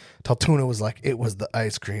till Tuna was like, it was the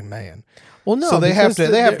ice cream man. Well, no, So they have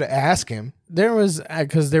because to ask him. There was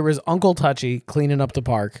because there was Uncle Touchy cleaning up the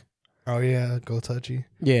park. Oh yeah, go Touchy.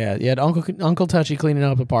 Yeah, you had Uncle Touchy cleaning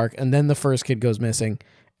up the park, and then the first kid goes missing,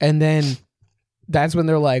 and then that's when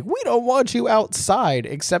they're like, "We don't want you outside,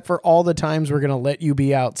 except for all the times we're gonna let you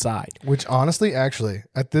be outside." Which honestly, actually,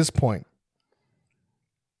 at this point,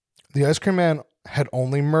 the ice cream man had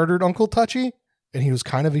only murdered Uncle Touchy, and he was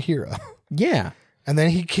kind of a hero. Yeah, And then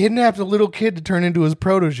he kidnapped a little kid to turn into his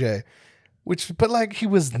protege. But like, he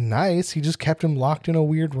was nice. He just kept him locked in a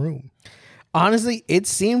weird room. honestly, it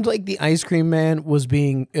seemed like the ice cream man was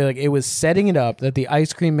being like it was setting it up that the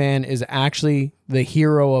ice cream man is actually the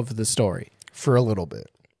hero of the story. For a little bit.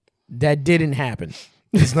 That didn't happen.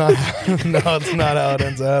 It's not, no, it's not how it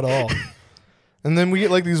ends at all. And then we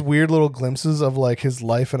get like these weird little glimpses of like his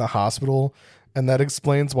life in a hospital. And that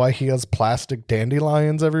explains why he has plastic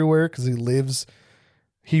dandelions everywhere. Because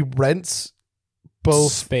he rents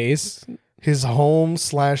both Space. his home /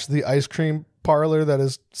 the ice cream parlor that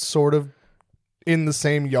is sort of in the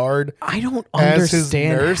same yard. I don't As his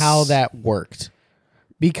understand nurse? how that worked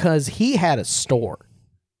because he had a store.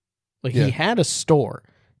 Like, Yeah. he had a store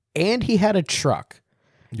and he had a truck.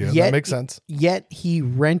 Yeah, Yet- that makes sense. Yet he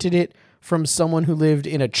rented it from someone who lived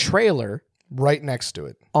in a trailer Right next to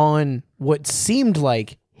it. on what seemed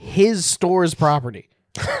like his store's property.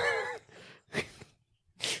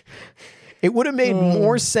 It would have made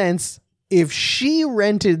more sense if she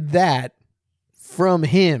rented that from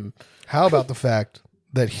him. How about the fact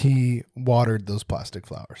that he watered those plastic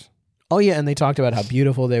flowers? Oh, yeah, and they talked about how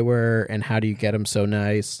beautiful they were and how do you get them so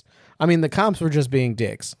nice. I mean, the cops were just being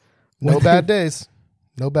dicks. No bad days.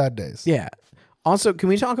 No bad days. Yeah. Also, can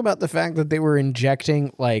we talk about the fact that they were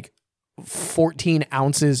injecting like 14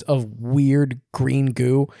 ounces of weird green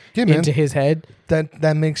goo Yeah, man. into his head?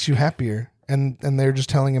 That makes you happier. And they're just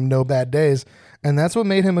telling him no bad days. And that's what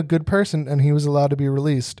made him a good person, and he was allowed to be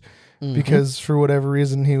released. Because for whatever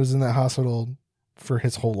reason he was in that hospital for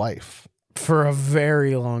his whole life. For a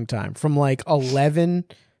very long time. From like 11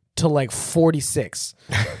 to like 46.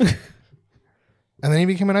 And then he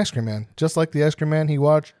became an ice cream man. Just like the ice cream man he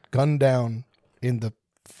watched gunned down in the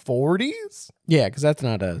 40s? Yeah, because that's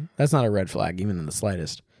not a red flag, even in the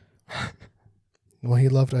slightest. Well, he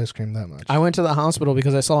loved ice cream that much. I went to the hospital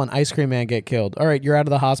because I saw an ice cream man get killed. All right, you're out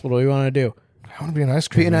of the hospital. What do you want to do? I want to be an ice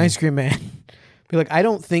cream Be an man. ice cream man. Be like, I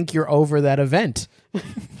don't think you're over that event.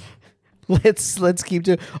 Let's keep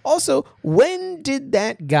doing. Also, when did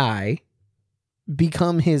that guy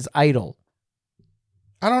become his idol?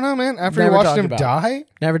 I don't know, man. After Never you watched talked him about. die?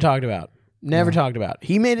 Never talked about. Never talked about.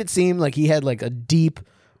 He made it seem like he had like a deep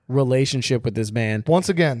relationship with this man. Once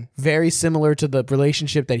again, Very similar to the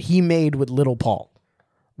relationship that he made with Little Paul.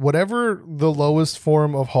 whatever the lowest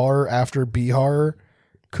form of horror after B horror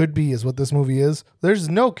could be is what this movie is. There's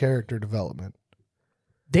no character development.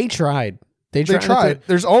 They tried. They tried.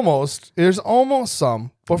 There's almost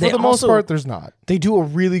some, but for They the most also- part, there's not. They do a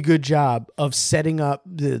really good job of setting up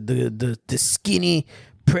the skinny,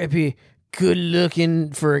 preppy, good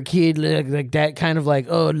looking for a kid, like that kind of like,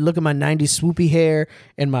 oh, look at my 90s swoopy hair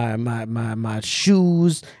and my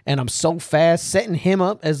shoes, and I'm so fast, setting him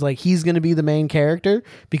up as like he's gonna be the main character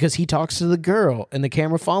because he talks to the girl and the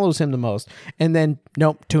camera follows him the most. And then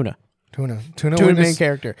nope, Tuna main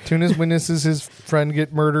character. Tuna witnesses his friend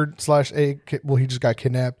get murdered / he just got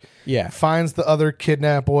kidnapped. Yeah. Finds the other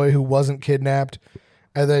kidnapped boy who wasn't kidnapped.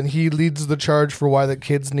 And then he leads the charge for why the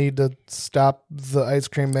kids need to stop the ice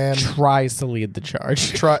cream man. Tries to lead the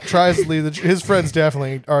charge. Tries to lead his friends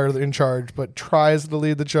definitely are in charge, but tries to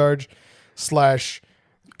lead the charge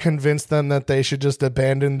 / convince them that they should just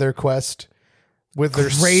abandon their quest with their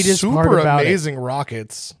Greatest part super about amazing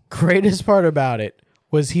rockets. Greatest part about it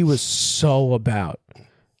was he was so about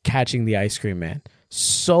catching the ice cream man,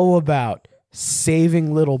 so about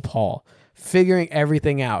saving little Paul, figuring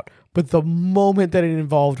everything out. But the moment that it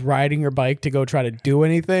involved riding your bike to go try to do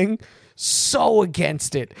anything, so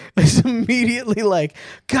against it. It's immediately like,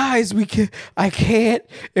 guys, I can't,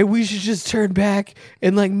 and we should just turn back,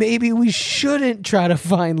 and like maybe we shouldn't try to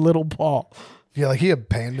find little Paul. Yeah, like he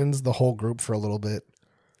abandons the whole group for a little bit.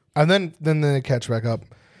 And then they catch back up.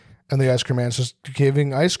 And the ice cream man's just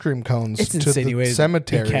giving ice cream cones to the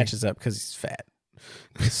cemetery. He catches up because he's fat.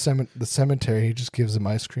 The cemetery, he just gives them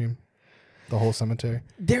ice cream. The whole cemetery.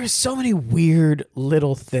 There's so many weird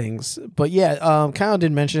little things. But yeah, Kyle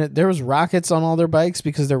did mention it. There was rockets on all their bikes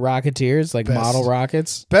because they're Rocketeers, like model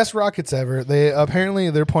rockets. Best rockets ever.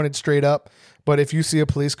 They're pointed straight up. But if you see a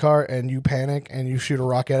police car and you panic and you shoot a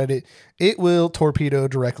rocket at it, it will torpedo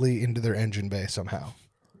directly into their engine bay somehow.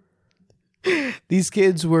 These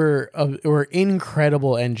kids were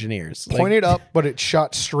incredible engineers. Pointed up, but it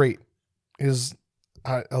shot straight.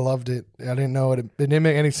 I loved it. I didn't know it. It didn't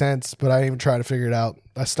make any sense, but I didn't even try to figure it out.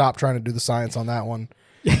 I stopped trying to do the science on that one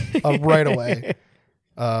right away.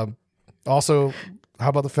 Also, how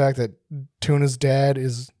about the fact that Tuna's dad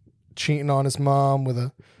is cheating on his mom with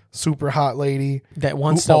a super hot lady that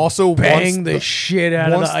wants to also bang the shit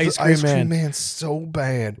out of the ice cream man so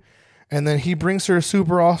bad. And then he brings her a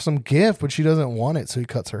super awesome gift, but she doesn't want it, so he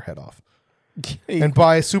cuts her head off. And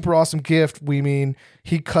by super awesome gift, we mean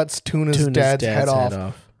he cuts Tuna's dad's head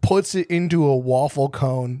off, puts it into a waffle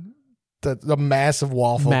cone, a massive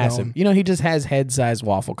waffle cone. You know, he just has head-sized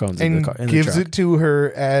waffle cones and in the gives truck. it to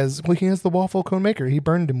her as, well, he has the waffle cone maker. He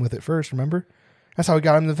burned him with it first, remember? That's how he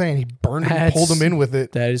got him in the van. He burned him and pulled him in with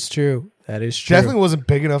it. That is true. That is true. Definitely wasn't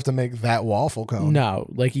big enough to make that waffle cone. No,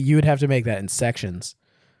 like you would have to make that in sections.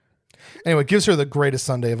 Anyway, gives her the greatest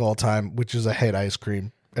sundae of all time, which is a head ice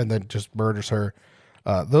cream, and then just murders her.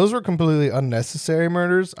 Those were completely unnecessary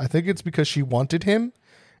murders. I think it's because she wanted him,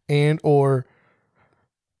 or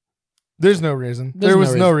there's no reason. There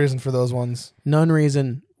was no reason for those ones. None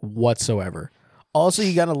reason whatsoever. Also,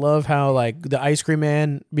 you gotta love how like the ice cream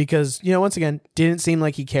man, because once again, didn't seem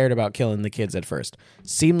like he cared about killing the kids at first.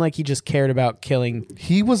 Seemed like he just cared about killing.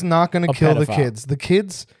 He was not going to kill the kids. The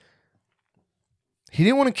kids. He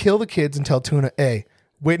didn't want to kill the kids until Tuna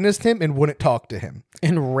witnessed him and wouldn't talk to him.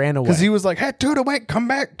 And ran away. Because he was like, hey, Tuna, wait, come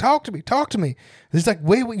back, talk to me. And he's like,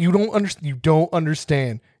 wait, you don't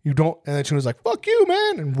understand. You don't. And then Tuna's like, fuck you,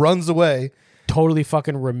 man, and runs away. Totally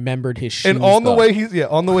fucking remembered his shoes. And on the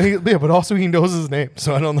way, but also he knows his name,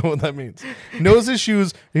 so I don't know what that means. Knows his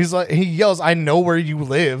shoes. He's like, he yells, I know where you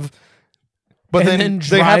live. But then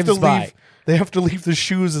they have to leave. They have to leave the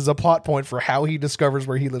shoes as a plot point for how he discovers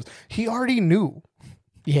where he lives. He already knew.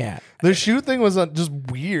 Yeah. The shoe thing was just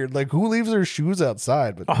weird. Like, who leaves their shoes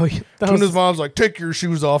outside? But Tuna's mom's like, take your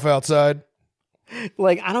shoes off outside.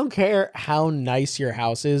 Like, I don't care how nice your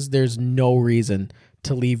house is. There's no reason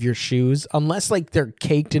to leave your shoes unless like they're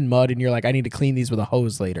caked in mud and you're like, I need to clean these with a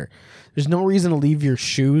hose later. There's no reason to leave your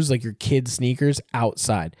shoes, like your kids' sneakers,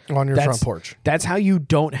 outside. On your front porch. That's how you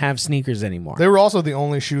don't have sneakers anymore. They were also the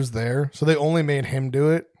only shoes there, so they only made him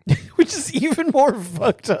do it. Which is even more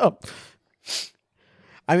fucked up.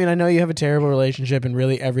 I mean, I know you have a terrible relationship and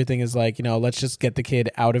really everything is like, let's just get the kid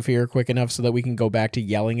out of here quick enough so that we can go back to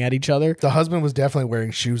yelling at each other. The husband was definitely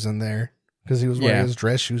wearing shoes in there because he was wearing his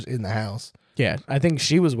dress shoes in the house. Yeah, I think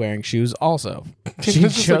she was wearing shoes also. She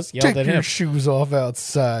just yelled at him. Take your shoes off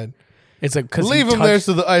outside. It's like, leave him there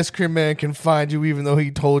so the ice cream man can find you even though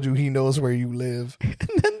he told you he knows where you live.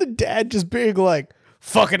 And then the dad just being like,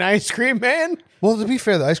 fucking ice cream man. Well, to be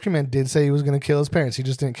fair, the ice cream man did say he was going to kill his parents. He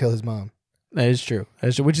just didn't kill his mom. That is true.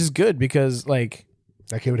 Which is good because like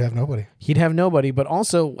that kid would have nobody. He'd have nobody, but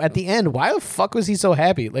also at the end, why the fuck was he so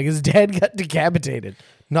happy? Like his dad got decapitated.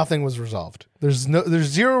 Nothing was resolved. There's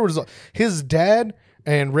zero result. His dad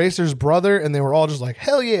and Racer's brother, and they were all just like,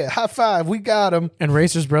 hell yeah, high five, we got him. And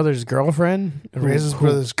Racer's brother's girlfriend,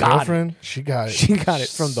 she got it. She got it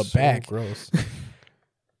from the back. Gross.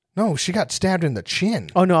 No, she got stabbed in the chin.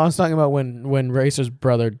 Oh no, I was talking about when Racer's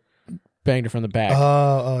brother banged her from the back.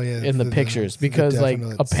 Oh yeah. In the pictures, because like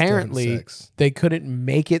apparently they couldn't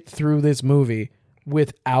make it through this movie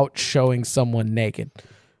without showing someone naked.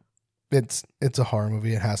 It's a horror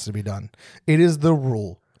movie. It has to be done. It is the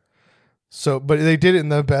rule. So, but they did it in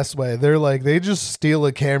the best way. They're like, they just steal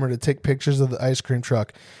a camera to take pictures of the ice cream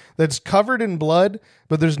truck that's covered in blood,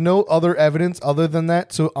 but there's no other evidence other than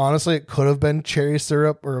that. So honestly, it could have been cherry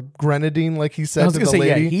syrup or grenadine, like he said to the lady.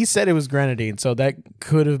 Yeah, he said it was grenadine, so that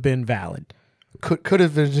could have been valid. Could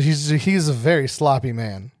have been. He's a very sloppy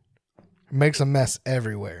man. makes a mess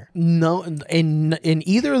everywhere. No, in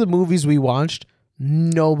either of the movies we watched,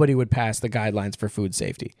 nobody would pass the guidelines for food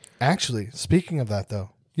safety. Actually, speaking of that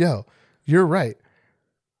though, you're right.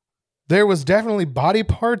 There was definitely body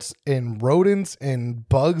parts and rodents and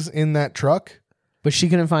bugs in that truck. But she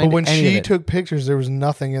couldn't find But when any of she it. took pictures, there was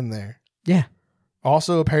nothing in there. Yeah.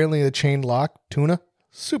 Also, apparently the chain lock, Tuna,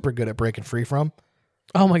 super good at breaking free from.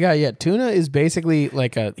 Oh my god, yeah. Tuna is basically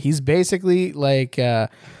like is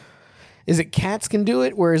it cats can do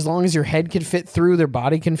it where as long as your head can fit through, their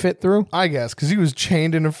body can fit through? I guess, because he was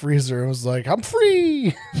chained in a freezer and was like, I'm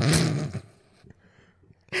free.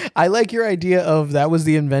 I like your idea of that was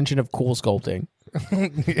the invention of cool sculpting.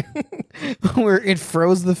 Where it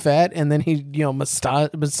froze the fat and then he,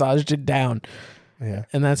 massaged it down. Yeah.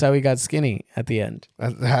 And that's how he got skinny at the end.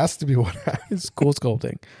 That has to be what happened. It's cool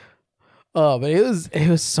sculpting. Oh, but it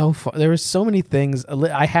was so fun. There were so many things.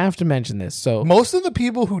 I have to mention this. So Most of the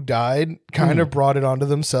people who died kind of brought it onto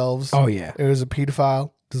themselves. Oh, yeah. It was a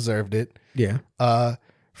pedophile, deserved it. yeah.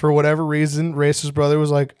 For whatever reason, Racer's brother was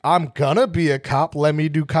like, I'm gonna be a cop. Let me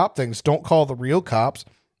do cop things. Don't call the real cops.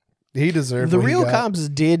 He deserved The what he real got. cops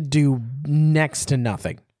did do next to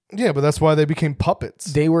nothing. Yeah, but that's why they became puppets.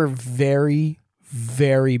 They were very,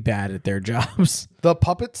 very bad at their jobs. The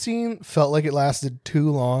puppet scene felt like it lasted too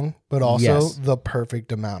long, but also Yes. the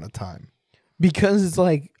perfect amount of time. Because it's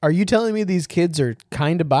like, are you telling me these kids are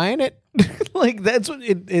kind of buying it? Like, that's what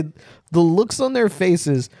the looks on their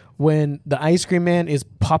faces when the ice cream man is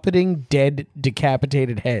puppeting dead,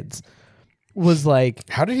 decapitated heads was like,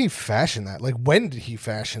 How did he fashion that? Like, when did he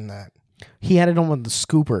fashion that? he had it on with the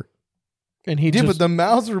scooper. And he Yeah, just, but the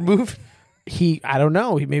mouths were moving. I don't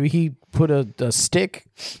know. Maybe he put a stick,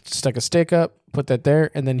 stuck a stick up, put that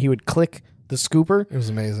there, and then he would click the scooper. It was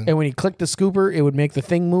amazing. And when he clicked the scooper, it would make the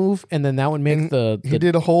thing move, and then that would make He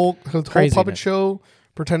did a whole puppet craziness. show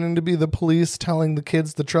pretending to be the police, telling the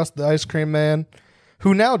kids to trust the ice cream man,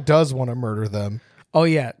 who now does want to murder them. Oh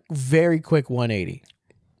yeah, very quick 180.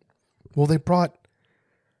 Well, they brought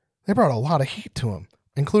a lot of heat to him,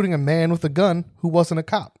 including a man with a gun who wasn't a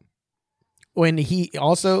cop. When he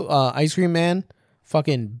also Ice Cream Man,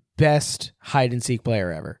 fucking best hide and seek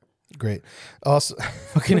player ever. Great. Also,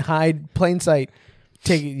 Fucking hide plain sight.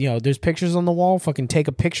 Take there's pictures on the wall. Fucking take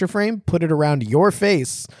a picture frame, put it around your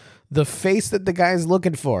face, the face that the guy's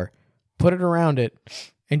looking for. Put it around it,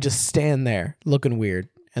 and just stand there looking weird,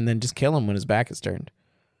 and then just kill him when his back is turned.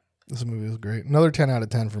 this movie was great. Another 10 out of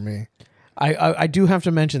 10 for me. I do have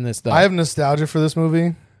to mention this though. I have nostalgia for this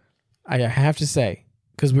movie. I have to say,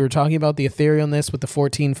 because we were talking about the etherealness with the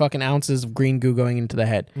 14 fucking ounces of green goo going into the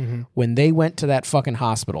head. Mm-hmm. When they went to that fucking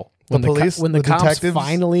hospital, when police, when the cops detectives?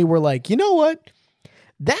 finally were like, you know what?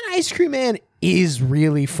 That ice cream man is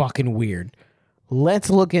really fucking weird. Let's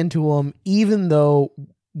look into him, even though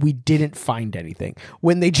we didn't find anything.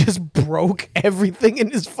 When they just broke everything in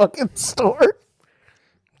his fucking store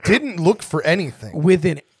Didn't look for anything. with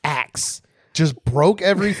an axe. Just broke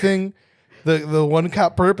everything. The one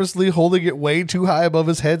cop purposely holding it way too high above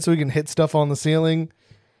his head so he can hit stuff on the ceiling.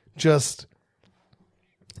 Just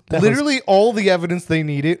literally all the evidence they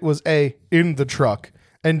needed was A, in the truck,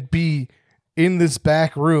 and B, in this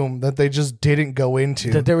back room that they just didn't go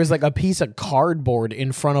into. That there was like a piece of cardboard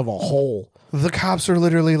in front of a hole. The cops are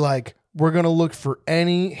literally like, we're going to look for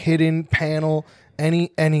any hidden panel,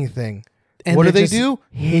 anything. And what do they're they do?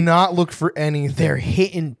 just Not look for anything. They're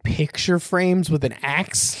hitting picture frames with an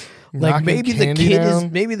axe. Like Knocking maybe the candy kid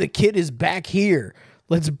down. is back here.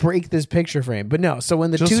 Let's break this picture frame. But no, so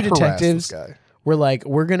when the Just two harass detectives this guy. were like,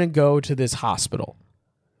 we're gonna go to this hospital.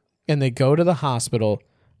 And they go to the hospital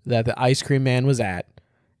that the ice cream man was at,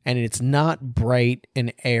 and it's not bright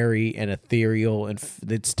and airy and ethereal, and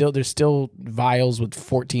there's still vials with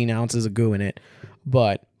 14 ounces of goo in it,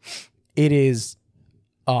 but it is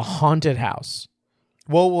a haunted house.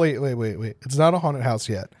 Well, wait. It's not a haunted house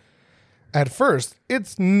yet. At first,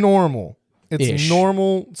 it's normal. It's Ish.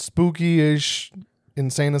 normal, spooky-ish,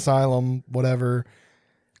 insane asylum, whatever.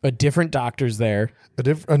 A different doctor's there.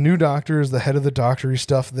 A new doctor is the head of the doctory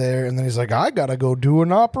stuff there, and then he's like, I gotta go do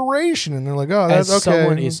an operation. And they're like, oh, that's As okay.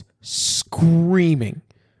 someone is screaming,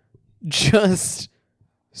 just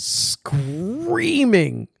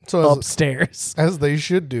screaming So upstairs. as they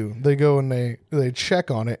should do. They go and they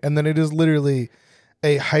check on it, and then it is literally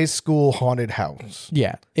a high school haunted house.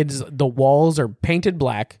 Yeah, it is. The walls are painted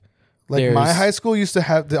black. Like my high school used to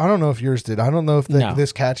have, I don't know if yours did. I don't know if No.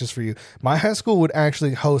 this catches for you. My high school would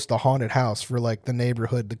actually host a haunted house for like the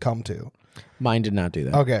neighborhood to come to. Mine did not do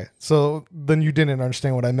that. Okay, so then you didn't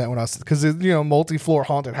understand what I meant when I was, because multi-floor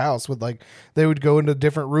haunted house with like, they would go into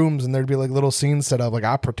different rooms and there'd be like little scenes set up. Like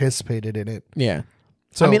I participated in it. Yeah,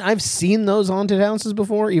 So, I mean, I've seen those haunted houses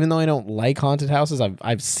before, even though I don't like haunted houses.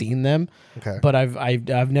 I've seen them, okay. but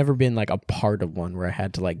I've never been like a part of one where I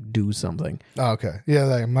had to like do something. Oh, okay. Yeah,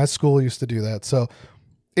 like, my school used to do that. So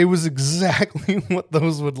it was exactly what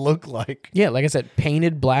those would look like. Yeah, like I said,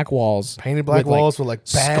 painted black walls. Painted black walls with like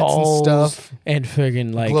bats skulls and stuff. And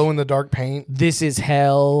friggin' like glow in the dark paint. This is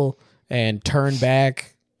hell and turn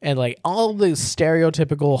back and like all the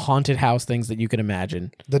stereotypical haunted house things that you can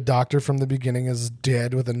imagine. The doctor from the beginning is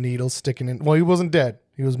dead with a needle sticking in. Well, he wasn't dead.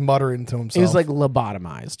 He was muttering to himself. He was like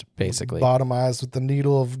lobotomized, basically. Lobotomized with the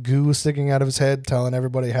needle of goo sticking out of his head, telling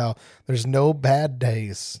everybody how there's no bad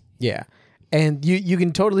days. Yeah. And you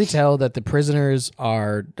can totally tell that the prisoners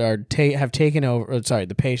have taken over. Sorry,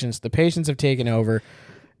 the patients have taken over,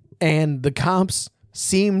 and the cops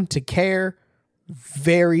seem to care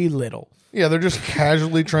very little. Yeah, they're just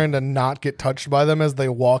casually trying to not get touched by them as they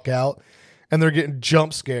walk out, and they're getting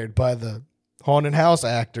jump scared by the haunted house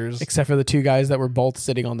actors. Except for the two guys that were both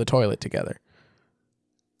sitting on the toilet together.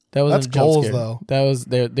 That was That's goals, though. That was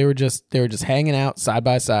they were just hanging out side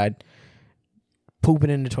by side, pooping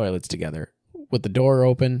in the toilets together with the door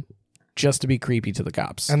open, just to be creepy to the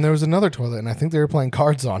cops. And there was another toilet, and I think they were playing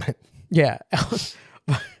cards on it. Yeah.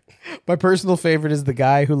 My personal favorite is the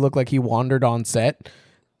guy who looked like he wandered on set.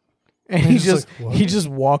 And he just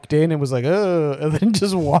walked in and was like, oh, and then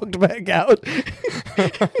just walked back out.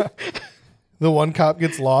 The one cop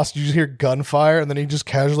gets lost. You just hear gunfire, and then he just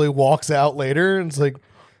casually walks out later. And it's like,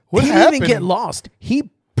 what happened? He didn't even get lost.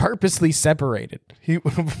 He purposely separated. He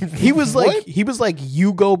was like,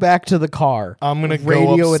 you go back to the car. I'm gonna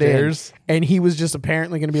go upstairs. It in. And he was just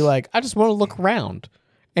apparently gonna be like, I just want to look around.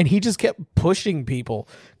 And he just kept pushing people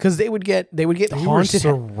because they would get haunted.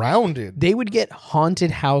 Surrounded. They would get haunted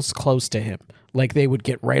house close to him. Like they would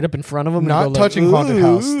get right up in front of him. Not and go touching like, haunted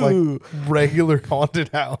house, like regular haunted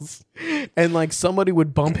house. And like somebody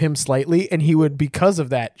would bump him slightly, and he would, because of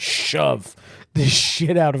that, shove the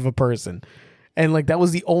shit out of a person. And like that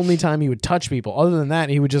was the only time he would touch people. Other than that,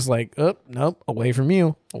 he would just like, oh, nope, away from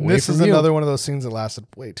you. This is another one of those scenes that lasted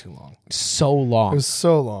way too long. So long. It was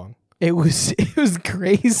so long. It was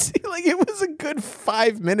crazy. Like it was a good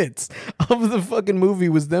 5 minutes of the fucking movie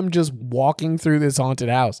was them just walking through this haunted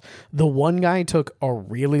house. The one guy took a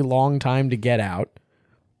really long time to get out,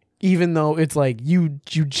 even though it's like you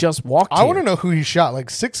just walked. I want to know who he shot. Like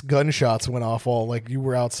 6 gunshots went off while like you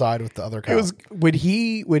were outside with the other cop. It was when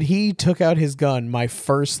he took out his gun. My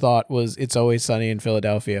first thought was It's Always Sunny in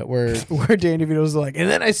Philadelphia, where Danny DeVito was like, and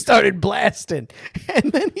then I started blasting,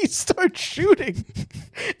 and then he starts shooting,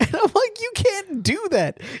 and I'm like, you can't do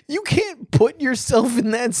that. You can't put yourself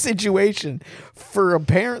in that situation for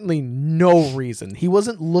apparently no reason. He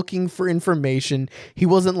wasn't looking for information. He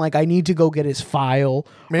wasn't like, I need to go get his file.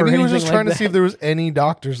 Maybe he was just trying to see if there was any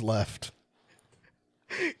doctors left.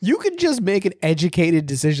 You could just make an educated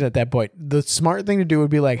decision at that point. The smart thing to do would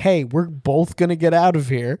be like, hey, we're both going to get out of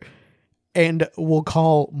here, and we'll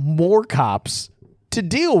call more cops to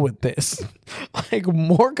deal with this. Like,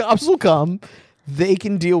 more cops will come. They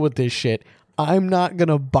can deal with this shit. I'm not going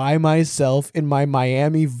to by myself in my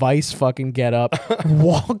Miami Vice fucking get up,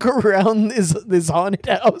 walk around this haunted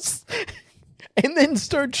house, and then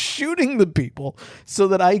start shooting the people so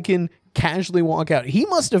that I can casually walk out. He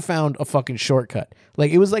must have found a fucking shortcut.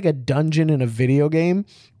 Like it was like a dungeon in a video game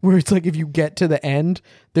where it's like if you get to the end,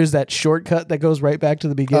 there's that shortcut that goes right back to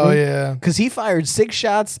the beginning. Oh yeah. Because he fired 6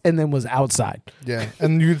 shots and then was outside. Yeah.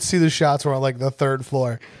 And you'd see the shots were on like the 3rd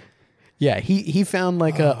floor. Yeah. He found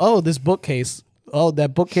like this bookcase. Oh,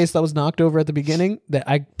 that bookcase that was knocked over at the beginning, that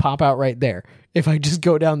I pop out right there if I just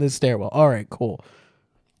go down this stairwell. All right, cool.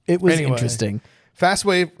 It was interesting. Fast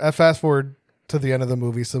forward to the end of the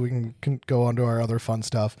movie so we can go on to our other fun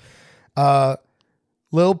stuff.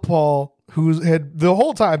 Lil Paul, who had the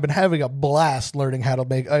whole time been having a blast learning how to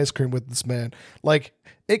make ice cream with this man. Like,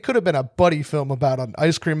 it could have been a buddy film about an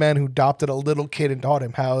ice cream man who adopted a little kid and taught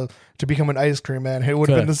him how to become an ice cream man. It would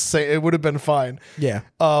have been the same. It would have been fine. Yeah.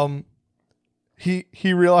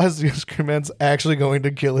 He realized the ice cream man's actually going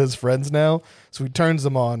to kill his friends now, so he turns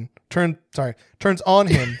on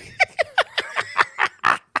him.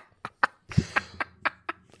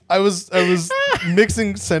 I was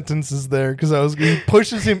mixing sentences there because he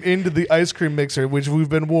pushes him into the ice cream mixer, which we've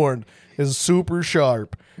been warned is super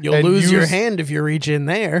sharp. You'll lose your hand if you reach in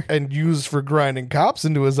there. And used for grinding cops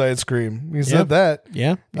into his ice cream. He said that.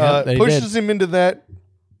 Yeah. Pushes him into that,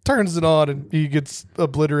 turns it on, and he gets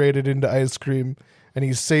obliterated into ice cream, and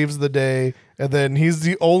he saves the day. And then he's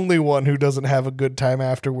the only one who doesn't have a good time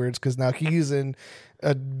afterwards because now he's in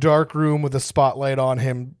a dark room with a spotlight on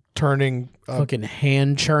him, turning fucking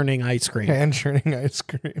hand churning ice cream. Hand churning ice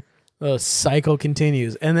cream. The cycle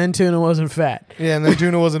continues. And then Tuna wasn't fat. Yeah, and then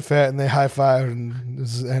Tuna wasn't fat, and they high-fived, and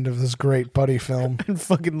this is the end of this great buddy film. And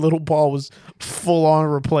fucking Little Paul was full-on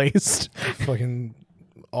replaced. Fucking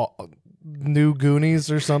new Goonies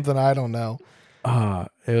or something, I don't know. It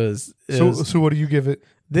was... So what do you give it?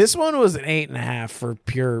 This one was an 8.5 for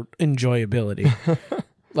pure enjoyability.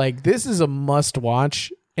 Like, this is a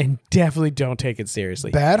must-watch, and definitely don't take it seriously.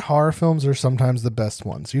 Bad horror films are sometimes the best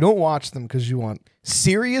ones. You don't watch them because you want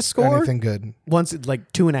Serious score? anything good. Once it's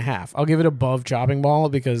like 2.5. I'll give it above Chopping Mall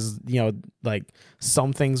because, like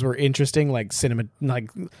some things were interesting, like some of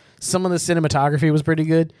the cinematography was pretty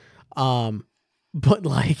good. But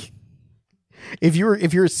like if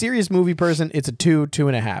you're a serious movie person, it's a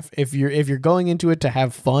 2.5. If you're going into it to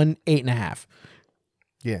have fun, 8.5.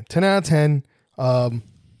 Yeah, 10 out of 10.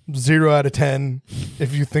 0 out of 10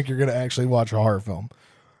 if you think you're going to actually watch a horror film.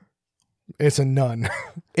 It's a none.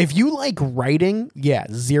 If you like writing,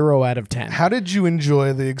 0 out of 10. How did you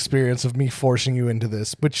enjoy the experience of me forcing you into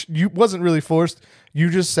this? Which you wasn't really forced. You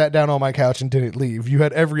just sat down on my couch and didn't leave. You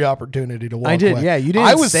had every opportunity to walk away. I did, yeah. You didn't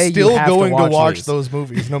I was say you still have to going to watch these. those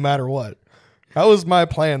movies no matter what. That was my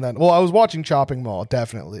plan then. Well, I was watching Chopping Mall,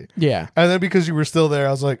 definitely. Yeah. And then because you were still there, I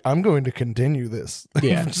was like, I'm going to continue this.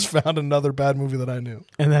 Yeah. I just found another bad movie that I knew.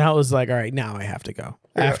 And then I was like, all right, now I have to go.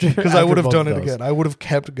 Because I would have done it again. I would have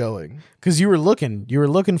kept going. Because you were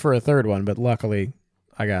looking for a third one, but luckily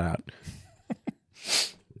I got out.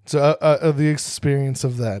 So the experience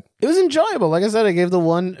of that. It was enjoyable. Like I said, I gave the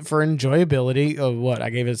one for enjoyability of what? I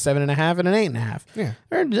gave it a 7.5 and an 8.5. Yeah.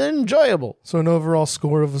 They're enjoyable. So an overall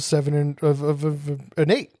score of a 7 and of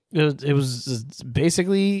an 8. It was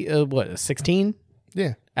basically a 16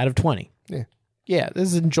 Yeah. out of 20. Yeah. Yeah,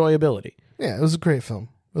 this is enjoyability. Yeah, it was a great film.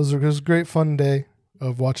 It was a great fun day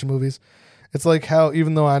of watching movies. It's like how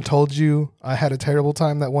even though I told you I had a terrible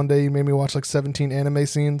time that one day you made me watch like 17 anime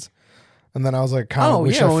scenes. And then I was like, kind of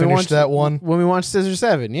wish I finished that one. When we watched Scissor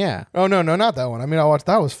 7, yeah. Oh, no, not that one. I mean,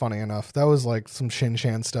 that was funny enough. That was like some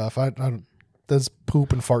Shin-Chan stuff. There's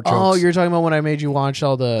poop and fart jokes. Oh, you're talking about when I made you watch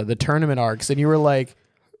all the tournament arcs, and you were like...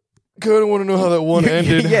 kind of want to know how that one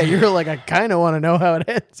ended. Yeah, you were like, I kind of want to know how it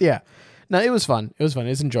ends. Yeah. No, it was fun. It was fun.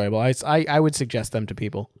 It's enjoyable. I would suggest them to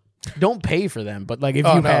people. Don't pay for them, but like if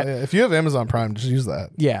if you have Amazon Prime, just use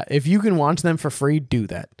that. Yeah, if you can watch them for free, do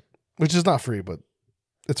that. Which is not free, but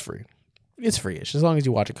it's free. It's free-ish. As long as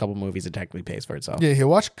you watch a couple movies, it technically pays for itself. Yeah, you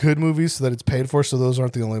watch good movies so that it's paid for, so those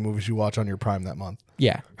aren't the only movies you watch on your Prime that month.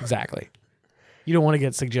 Yeah, exactly. You don't want to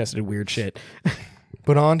get suggested weird shit.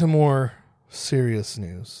 But on to more serious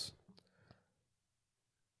news.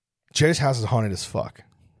 Jerry's house is haunted as fuck.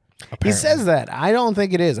 Apparently. He says that. I don't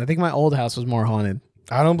think it is. I think my old house was more haunted.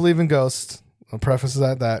 I don't believe in ghosts. I'll preface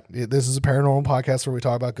that this is a paranormal podcast where we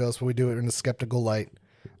talk about ghosts, but we do it in a skeptical light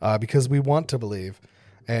because we want to believe.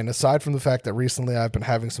 And aside from the fact that recently I've been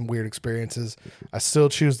having some weird experiences, I still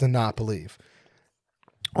choose to not believe.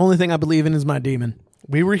 Only thing I believe in is my demon.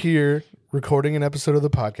 We were here recording an episode of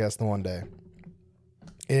the podcast the one day.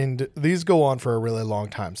 And these go on for a really long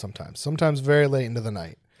time sometimes very late into the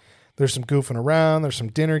night. There's some goofing around, there's some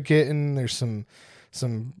dinner getting, there's some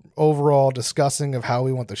overall discussing of how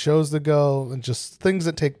we want the shows to go, and just things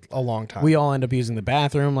that take a long time. We all end up using the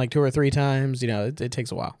bathroom like 2 or 3 times. You know, it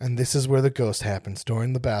takes a while. And this is where the ghost happens,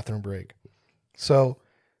 during the bathroom break. So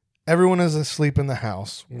everyone is asleep in the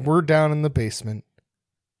house. We're down in the basement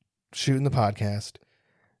shooting the podcast.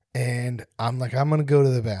 And I'm like, I'm going to go to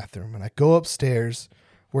the bathroom. And I go upstairs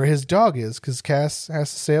where his dog is, because Cass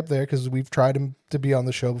has to stay up there because we've tried him to be on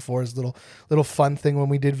the show before. His little fun thing when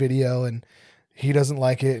we did video, and he doesn't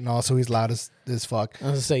like it, and also he's loud as fuck. I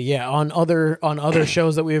was gonna say, yeah, on other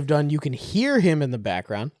shows that we have done, you can hear him in the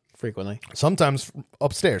background frequently. Sometimes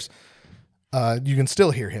upstairs, you can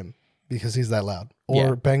still hear him because he's that loud,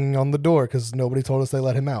 or banging on the door because nobody told us they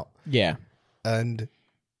let him out. Yeah, and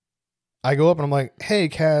I go up and I'm like, "Hey,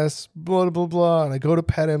 Cass," blah blah blah, and I go to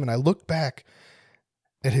pet him, and I look back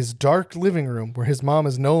at his dark living room where his mom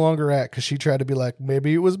is no longer at because she tried to be like,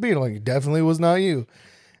 maybe it was me. I'm like, it definitely was not you.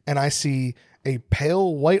 And I see a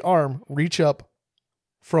pale white arm reach up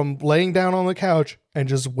from laying down on the couch and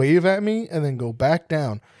just wave at me and then go back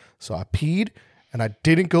down. So I peed and I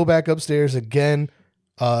didn't go back upstairs again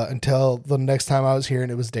until the next time I was here,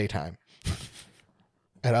 and it was daytime.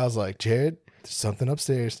 And I was like, Jared, there's something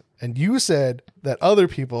upstairs. And you said that other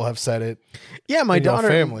people have said it. Yeah, my daughter.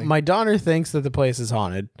 Family. My daughter thinks that the place is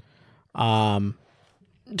haunted.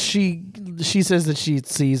 She says that she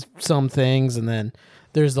sees some things, and then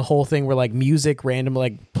there's the whole thing where like music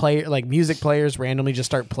players randomly just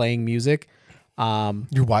start playing music.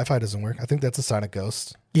 Your Wi-Fi doesn't work. I think that's a sign of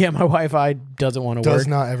ghosts. Yeah, my Wi-Fi doesn't want to work. Does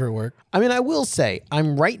not ever work. I mean, I will say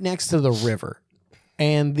I'm right next to the river,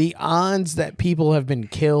 and the odds that people have been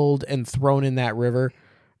killed and thrown in that river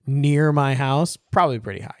near my house probably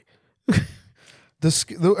pretty high.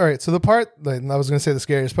 All right, so the part that I was going to say the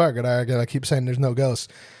scariest part, but I gotta keep saying there's no ghosts.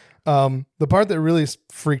 The part that really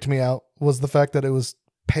freaked me out was the fact that it was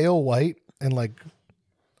pale white and like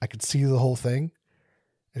I could see the whole thing,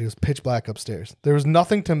 and it was pitch black upstairs. There was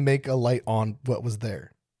nothing to make a light on what was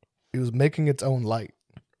there. It was making its own light.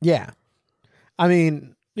 Yeah, I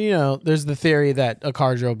mean, you know, there's the theory that a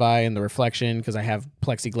car drove by and the reflection, because I have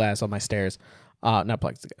plexiglass on my stairs. Not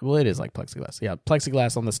plexiglass. Well, it is like plexiglass. Yeah,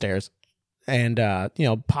 plexiglass on the stairs. And, you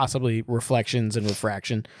know, possibly reflections and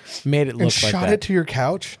refraction made it look like that. And shot it to your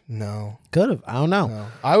couch? No. Could have. I don't know. No.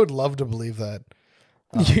 I would love to believe that.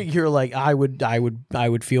 You're like, I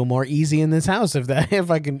would feel more easy in this house if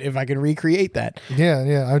I can recreate that.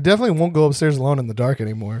 Yeah. I definitely won't go upstairs alone in the dark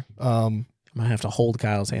anymore. I might have to hold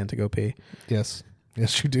Kyle's hand to go pee. Yes,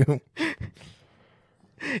 you do.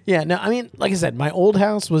 Yeah. No, I mean, like I said, my old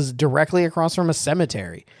house was directly across from a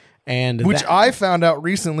cemetery. And which I found out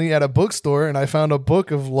recently at a bookstore, and I found a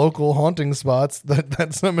book of local haunting spots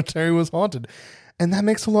that cemetery was haunted. And that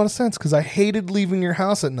makes a lot of sense because I hated leaving your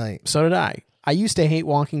house at night. So did I. I used to hate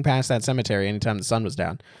walking past that cemetery anytime the sun was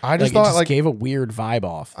down. I just thought it just gave a weird vibe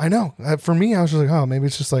off. I know. For me, I was just like, oh, maybe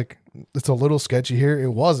it's just like, it's a little sketchy here. It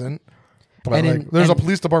wasn't. But there's a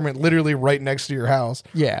police department literally right next to your house.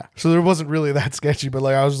 Yeah. So there wasn't really that sketchy, but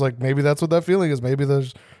like I was just like, maybe that's what that feeling is. Maybe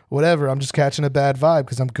there's whatever. I'm just catching a bad vibe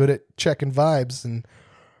because I'm good at checking vibes. And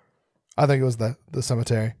I think it was the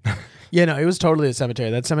cemetery. Yeah, no, it was totally the cemetery.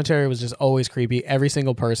 That cemetery was just always creepy. Every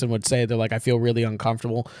single person would say they're like, I feel really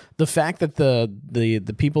uncomfortable. The fact that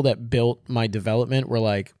the people that built my development were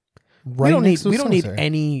like, we don't need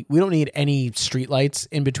any streetlights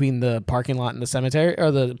in between the parking lot and the cemetery, or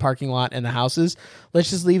the parking lot and the houses. Let's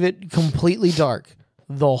just leave it completely dark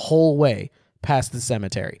the whole way past the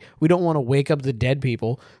cemetery. We don't want to wake up the dead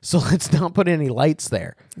people, so let's not put any lights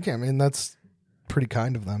there. Yeah, I mean, that's pretty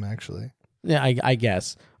kind of them, actually. Yeah, I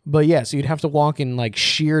guess. But yeah, so you'd have to walk in like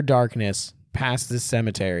sheer darkness past this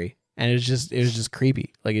cemetery, and it was just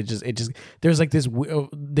creepy. Like it just there's like this.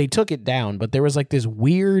 They took it down, but there was like this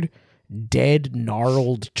weird dead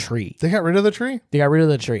gnarled tree. They got rid of the tree? They got rid of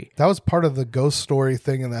the tree. That was part of the ghost story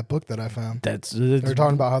thing in that book that I found. They're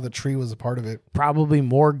talking about how the tree was a part of it. Probably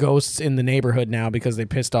more ghosts in the neighborhood now because they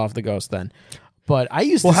pissed off the ghost then. But I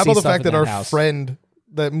used to see how about the stuff fact that our house. friend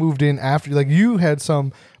that moved in after, like you had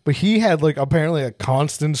some, but he had like apparently a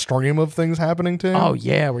constant stream of things happening to him. Oh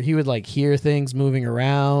yeah, where he would like hear things moving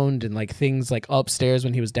around and like things like upstairs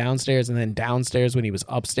when he was downstairs and then downstairs when he was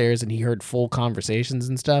upstairs, and he heard full conversations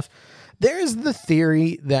and stuff. There's the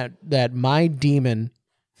theory that my demon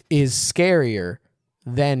is scarier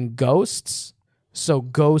than ghosts, so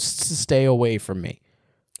ghosts stay away from me.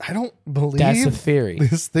 I don't believe that's a theory.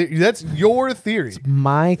 That's your theory. It's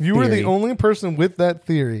my theory. You were the only person with that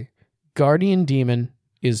theory. Guardian demon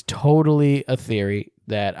is totally a theory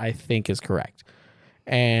that I think is correct.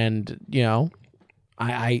 And, you know,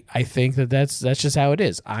 I think that's just how it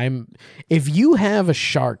is. If you have a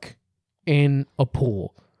shark in a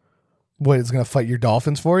pool, what, it's going to fight your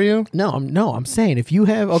dolphins for you? No, I'm saying if you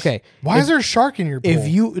have, okay. Why is there a shark in your pool? If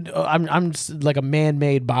you, I'm like a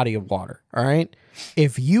man-made body of water. All right.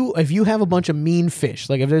 If you have a bunch of mean fish,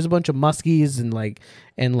 like if there's a bunch of muskies and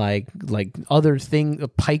other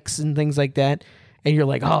pikes and things like that, and you're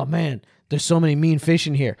like, oh man, there's so many mean fish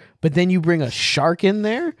in here. But then you bring a shark in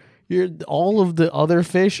there, all of the other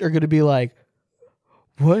fish are going to be like,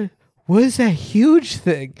 what is that huge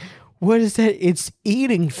thing? What is that? It's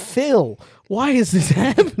eating Phil. Why is this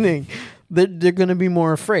happening? They're going to be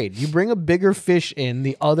more afraid. You bring a bigger fish in,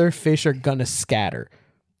 the other fish are going to scatter.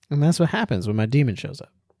 And that's what happens when my demon shows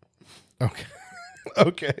up. Okay.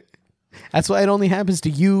 Okay. That's why it only happens to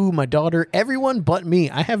you, my daughter, everyone but me.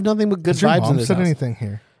 I have nothing but good vibes in this said house. Anything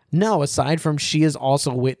here? No, aside from she has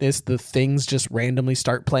also witnessed the things just randomly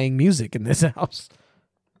start playing music in this house.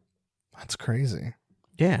 That's crazy.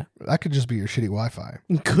 Yeah. That could just be your shitty Wi-Fi.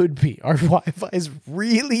 Could be. Our Wi-Fi is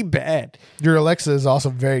really bad. Your Alexa is also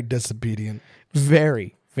very disobedient.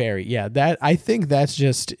 Very, very. Yeah, I think that's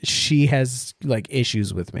just she has like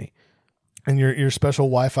issues with me. And your special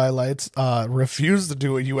Wi-Fi lights refuse to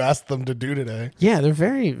do what you asked them to do today. Yeah, they're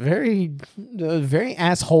very, very, very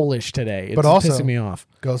asshole-ish today. It's but also pissing me off.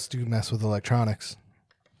 Ghosts do mess with electronics.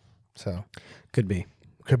 So could be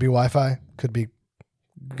Wi-Fi, could be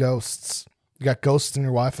ghosts. You got ghosts in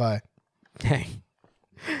your Wi-Fi. Hey,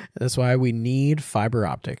 that's why we need fiber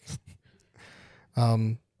optic.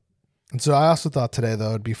 And so I also thought today, though,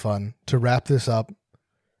 it'd be fun to wrap this up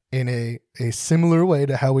in a similar way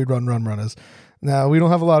to how we run Runners. Now, we don't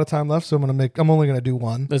have a lot of time left, so I'm only going to do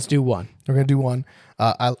one. Let's do one. We're going to do one.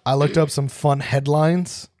 I looked up some fun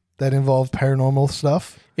headlines that involve paranormal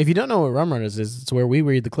stuff. If you don't know what Rum Runners is, it's where we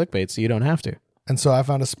read the clickbait, so you don't have to. And so I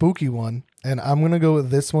found a spooky one, and I'm going to go with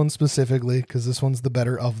this one specifically because this one's the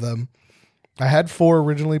better of them. I had 4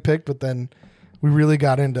 originally picked, but then we really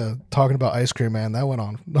got into talking about Ice Cream Man. That went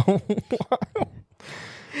on.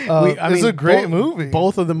 It's a great movie.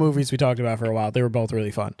 Both of the movies we talked about for a while, they were both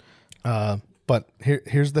really fun. But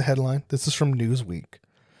here's the headline. This is from Newsweek.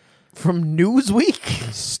 From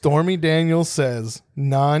Newsweek? Stormy Daniels says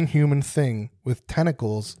non-human thing with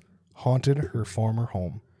tentacles haunted her former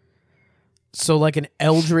home. So like an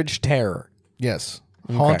eldritch terror. Yes.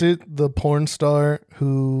 Okay. Haunted the porn star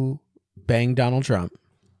who banged Donald Trump.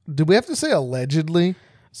 Do we have to say allegedly?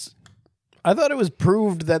 I thought it was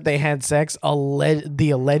proved that they had sex. The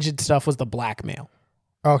alleged stuff was the blackmail.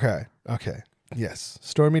 Okay. Yes.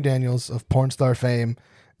 Stormy Daniels of porn star fame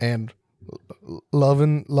and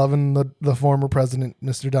loving the former president,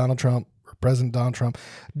 Mr. Donald Trump, or President Donald Trump.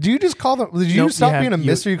 Do you just call them? Did you stop being a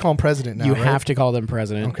Mr.? You call him President now, You right? have to call them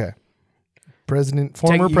President. Okay.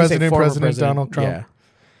 Former President Donald Trump.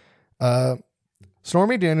 Yeah.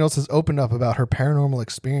 Stormy Daniels has opened up about her paranormal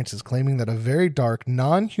experiences, claiming that a very dark,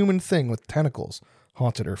 non-human thing with tentacles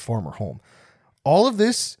haunted her former home. All of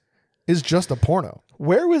this is just a porno.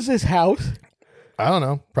 Where was this house? I don't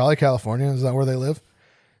know. Probably California. Is that where they live?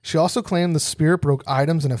 She also claimed the spirit broke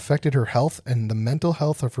items and affected her health and the mental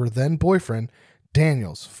health of her then boyfriend.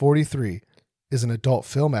 Daniels, 43, is an adult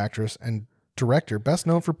film actress and director, best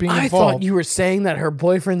known for being involved. I thought you were saying that her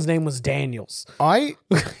boyfriend's name was Daniels. I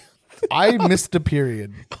missed a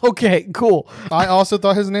period. Okay, cool. I also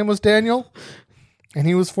thought his name was Daniel, and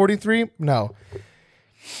he was 43. No.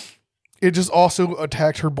 It just also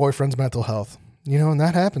attacked her boyfriend's mental health. You know, and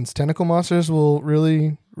that happens. Tentacle monsters will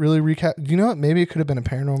really recap. You know what? Maybe it could have been a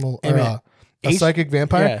paranormal or a psychic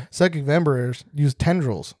vampire. Yeah. Psychic vampires use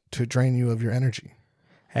tendrils to drain you of your energy.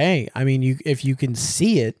 Hey, I mean, if you can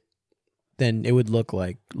see it, then it would look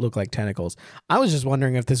like tentacles. I was just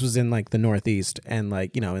wondering if this was in like the Northeast and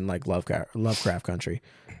like, you know, in like Lovecraft country.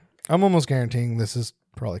 I'm almost guaranteeing this is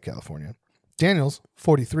probably California. Daniels,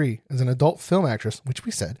 43, is an adult film actress, which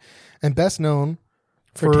we said, and best known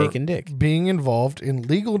for taking dick, being involved in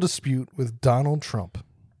legal dispute with Donald Trump.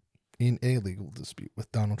 In a legal dispute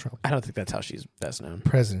with Donald Trump. I don't think that's how she's best known.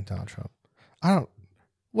 President Donald Trump.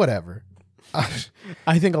 Whatever.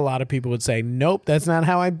 I think a lot of people would say, nope, that's not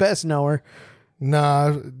how I best know her.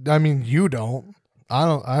 Nah, I mean, you don't.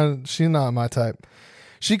 She's not my type.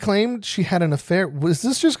 She claimed she had an affair. Was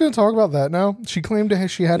this just going to talk about that now? She claimed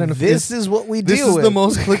she had an affair. This is what we deal with. This is the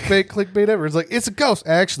most clickbait ever. It's like, it's a ghost.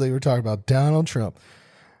 Actually, we're talking about Donald Trump.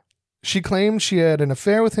 She claimed she had an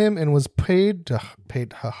affair with him and was paid to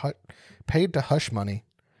hush money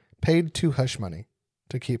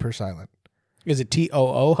to keep her silent. Is it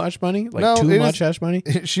TOO hush money? Like no, too much hush money?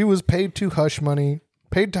 She was paid to hush money.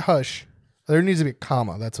 Paid to hush. There needs to be a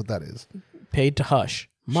comma. That's what that is. Paid to hush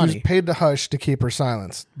money. She was paid to hush to keep her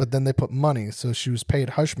silence, but then they put money, so she was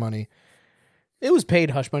paid hush money. It was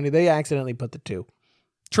paid hush money. They accidentally put the 2.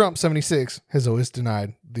 Trump, 76, has always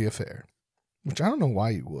denied the affair, which I don't know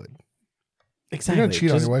why you would. Exactly. You're going to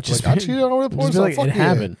cheat on your wife. Like, I cheated on the porn star. Like, it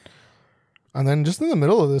happened. And then just in the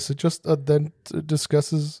middle of this, it just then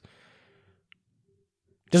discusses...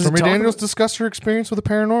 Stormy Daniels discussed her experience with the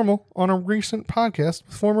paranormal on a recent podcast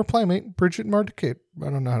with former playmate Bridget Marquardt. I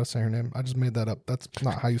don't know how to say her name. I just made that up. That's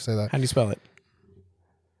not how you say that. How do you spell it?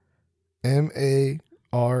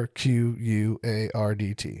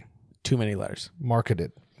 Marquardt. Too many letters.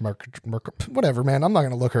 Marketed. Whatever, man. I'm not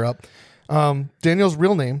going to look her up. Daniel's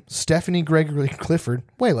real name, Stephanie Gregory Clifford.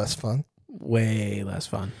 Way less fun.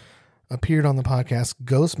 Appeared on the podcast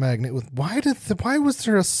Ghost Magnet with why was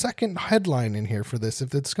there a second headline in here for this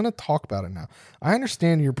if it's going to talk about it now? I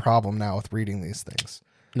understand your problem now with reading these things.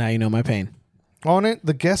 Now you know my pain. On it,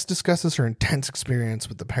 the guest discusses her intense experience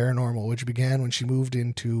with the paranormal, which began when she moved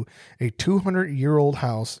into a 200-year-old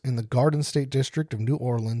house in the Garden State District of New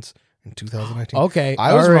Orleans in 2019. Okay.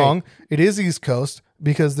 I was wrong. It is East Coast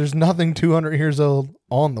because there's nothing 200 years old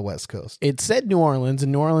on the West Coast. It said New Orleans,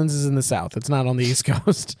 and New Orleans is in the South. It's not on the East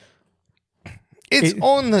Coast. It's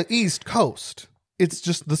on the East Coast. It's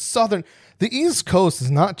just the southern. The East Coast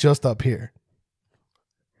is not just up here.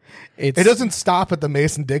 It doesn't stop at the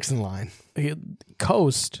Mason-Dixon line.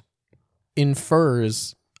 Coast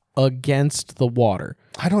infers against the water.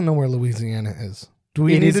 I don't know where Louisiana is. Do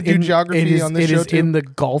we need to do geography on this show too? It is in the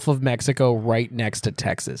Gulf of Mexico right next to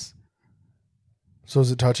Texas. So is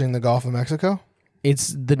it touching the Gulf of Mexico?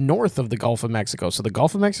 It's the north of the Gulf of Mexico. So the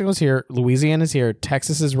Gulf of Mexico is here. Louisiana's here.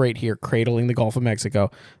 Texas is right here, cradling the Gulf of Mexico.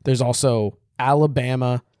 There's also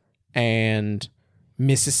Alabama and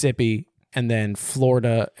Mississippi, and then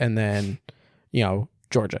Florida, and then,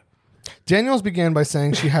 Georgia. Daniels began by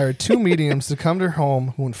saying she hired 2 mediums to come to her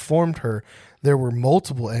home who informed her there were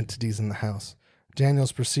multiple entities in the house.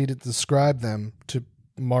 Daniels proceeded to describe them to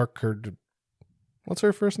mark her. What's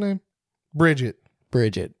her first name? Bridget.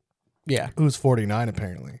 Yeah. Who's 49,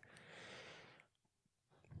 apparently.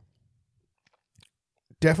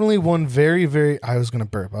 Definitely one very, very... I was going to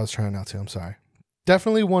burp. I was trying not to. I'm sorry.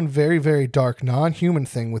 Definitely one very, very dark, non-human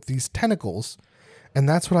thing with these tentacles. And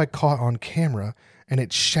that's what I caught on camera. And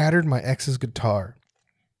it shattered my ex's guitar.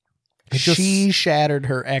 She shattered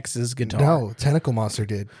her ex's guitar. No, Tentacle Monster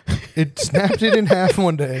did. It snapped it in half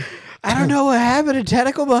one day. I don't know what happened. A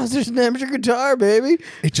Tentacle Monster snapped your guitar, baby.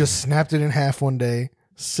 It just snapped it in half one day.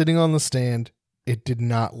 Sitting on the stand, it did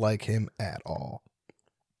not like him at all.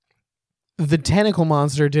 The Tentacle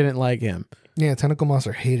Monster didn't like him. Yeah, Tentacle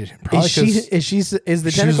Monster hated him. Probably Is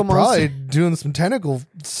the Tentacle Monster probably doing some tentacle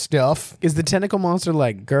stuff? Is the Tentacle Monster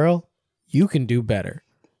like, girl, you can do better.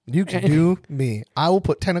 You can do me. I will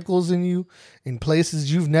put tentacles in you in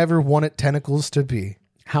places you've never wanted tentacles to be.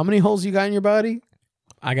 How many holes you got in your body?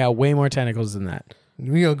 I got way more tentacles than that.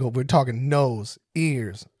 We're talking nose,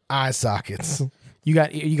 ears, eye sockets. You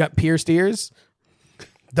got pierced ears?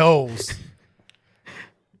 Those.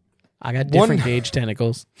 I got different gauge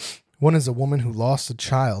tentacles. One is a woman who lost a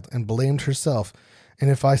child and blamed herself. And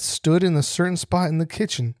if I stood in a certain spot in the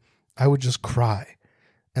kitchen, I would just cry.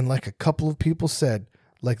 And like a couple of people said,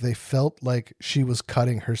 like they felt like she was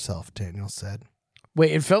cutting herself, Daniel said.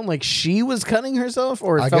 Wait, it felt like she was cutting herself,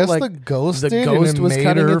 or I felt guess like the ghost was made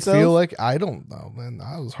cutting her itself? feel like, I don't know, man.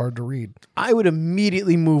 That was hard to read. I would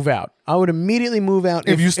immediately move out.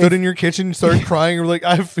 If you stood in your kitchen and started crying, you're like,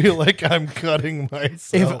 I feel like I'm cutting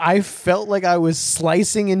myself. If I felt like I was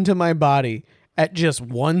slicing into my body at just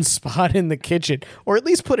one spot in the kitchen, or at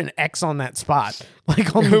least put an X on that spot,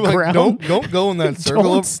 like on the ground. Don't go in that circle.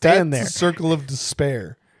 Don't stand there. Circle of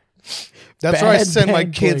despair. That's where I send my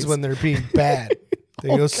kids when they're being bad. They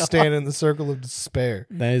go stand in the circle of despair.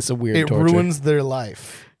 That is a weird It torture. ruins their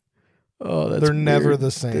life. Oh, that's They're never weird. the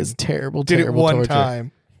same. That's terrible, Did terrible it one torture.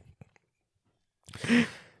 time.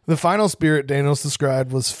 The final spirit Daniels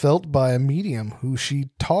described was felt by a medium who she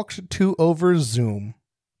talked to over Zoom.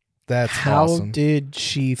 That's How awesome. did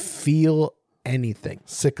she feel anything?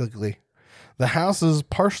 Cyclically. The house is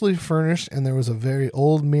partially furnished and there was a very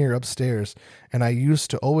old mirror upstairs, and I used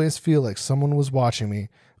to always feel like someone was watching me,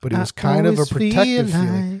 but it was kind of a protective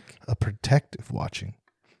feeling. A protective watching,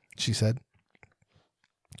 she said.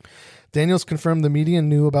 Daniels confirmed the media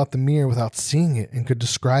knew about the mirror without seeing it and could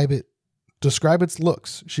describe its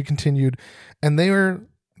looks. She continued, and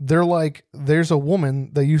they're like, there's a woman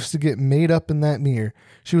that used to get made up in that mirror.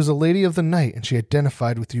 She was a lady of the night, and she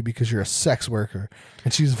identified with you because you're a sex worker.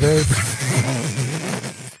 And she's very...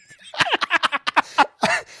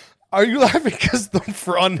 Are you laughing because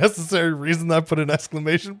for unnecessary reason I put an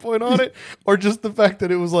exclamation point on it? Or just the fact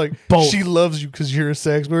that it was like, both. She loves you because you're a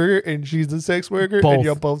sex worker and she's a sex worker Both. and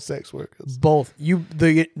you're both sex workers? Both.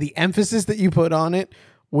 The emphasis that you put on it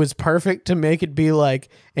was perfect to make it be like,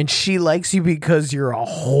 and she likes you because you're a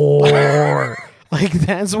whore. Like,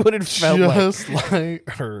 that's what it felt Just like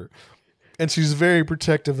her. And she's very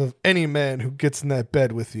protective of any man who gets in that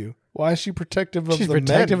bed with you. Why is she protective of She's the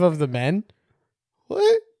protective men? of the men?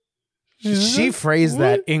 What? She phrased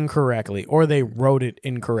that incorrectly, or they wrote it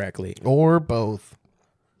incorrectly. Or both.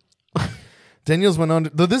 Daniels went on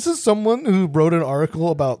to, this is someone who wrote an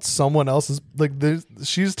article about someone else's, like,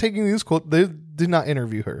 she's taking these quotes. They did not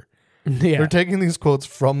interview her. Yeah. They're taking these quotes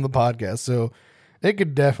from the podcast, so it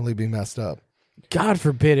could definitely be messed up. God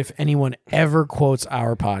forbid if anyone ever quotes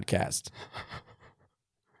our podcast.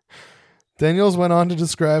 Daniels went on to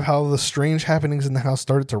describe how the strange happenings in the house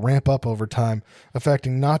started to ramp up over time,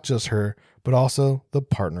 affecting not just her, but also the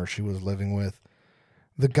partner she was living with.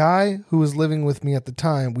 The guy who was living with me at the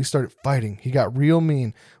time, we started fighting. He got real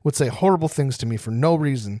mean, would say horrible things to me for no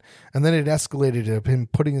reason, and then it escalated to him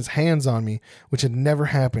putting his hands on me, which had never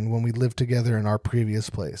happened when we lived together in our previous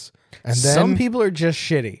place. And then, some people are just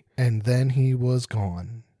shitty. And then he was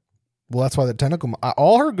gone. Well, that's why the tentacle...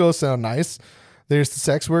 all her ghosts sound nice. There's the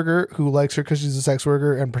sex worker who likes her because she's a sex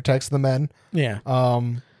worker and protects the men. Yeah.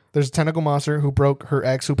 There's a tentacle monster who broke her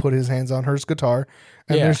ex who put his hands on her guitar.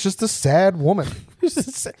 And Yeah. there's just a sad woman.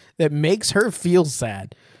 That makes her feel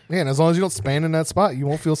sad. Yeah, and as long as you don't span in that spot, you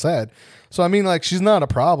won't feel sad. So, I mean, like, she's not a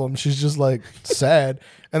problem. She's just, like, sad.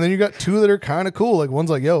 And then you got two that are kind of cool. Like, one's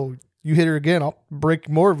like, yo, You hit her again, I'll break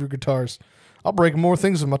more of your guitars. I'll break more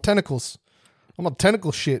things with my tentacles. I'm gonna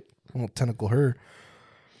tentacle shit. I'm gonna tentacle her.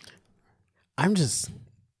 I'm just...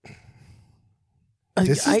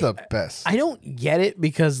 This is the best. I don't get it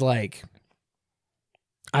because, like,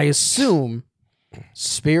 I assume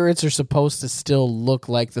spirits are supposed to still look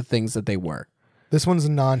like the things that they were. This one's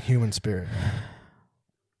a non-human spirit.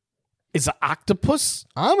 It's an octopus?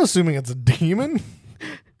 I'm assuming it's a demon.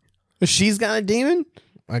 She's got a demon?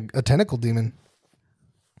 A tentacle demon.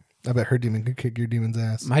 I bet her demon could kick your demon's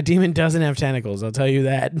ass. My demon doesn't have tentacles, I'll tell you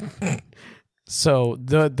that. So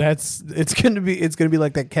it's gonna be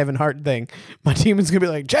like that Kevin Hart thing. My demon's gonna be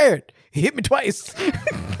like, Jared, he hit me twice.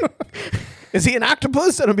 Is he an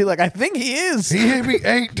octopus? And I'll be like, I think he is. He hit me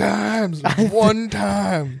 8 times. One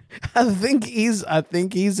time. I think he's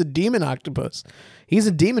a demon octopus. He's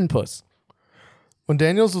a demon puss. When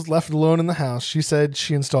Daniels was left alone in the house, she said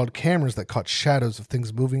she installed cameras that caught shadows of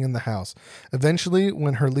things moving in the house. Eventually,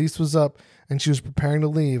 when her lease was up and she was preparing to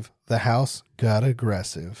leave, the house got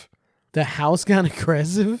aggressive. The house got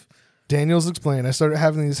aggressive? Daniels explained, I started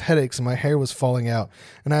having these headaches and my hair was falling out.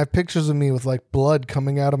 And I have pictures of me with like blood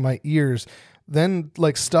coming out of my ears. Then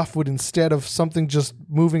like stuff would, instead of something just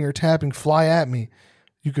moving or tapping, fly at me.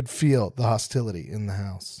 You could feel the hostility in the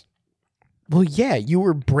house. Well, yeah, you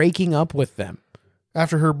were breaking up with them.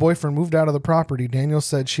 After her boyfriend moved out of the property, Daniels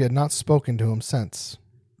said she had not spoken to him since.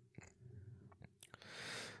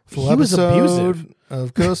 Full he was abusive.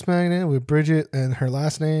 Of Ghost Magnet with Bridget and her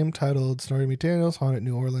last name, titled Story Me Daniels, Haunted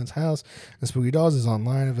New Orleans House, and Spooky Dolls is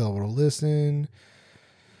online, available to listen.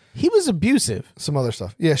 He was abusive. Some other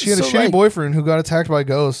stuff. Yeah, she had a shitty boyfriend who got attacked by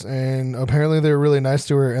ghosts, and apparently they were really nice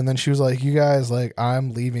to her, and then she was like, you guys, like,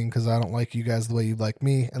 I'm leaving because I don't like you guys the way you like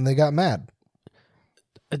me, and they got mad.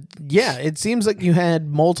 Yeah, it seems like you had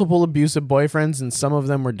multiple abusive boyfriends, and some of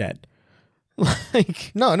them were dead.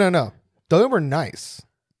 Like, No. They were nice.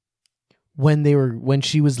 When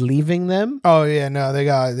she was leaving them. Oh yeah, no, they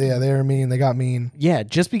were mean. They got mean. Yeah,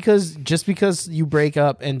 just because you break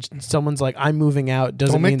up and someone's like, I'm moving out,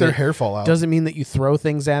 don't make their hair fall out. Doesn't mean that you throw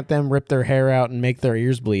things at them, rip their hair out, and make their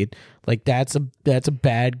ears bleed. Like that's a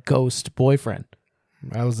bad ghost boyfriend.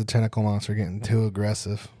 That was the tentacle monster getting too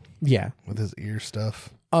aggressive. Yeah, with his ear stuff.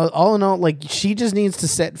 All in all, like she just needs to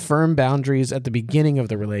set firm boundaries at the beginning of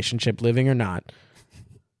the relationship, living or not,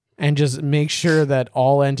 and just make sure that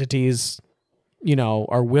all entities,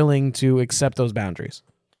 are willing to accept those boundaries.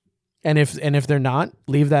 And if they're not,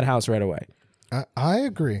 leave that house right away. I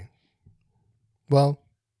agree. Well,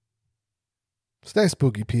 stay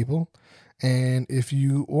spooky, people. And if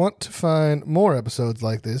you want to find more episodes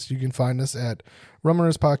like this, you can find us at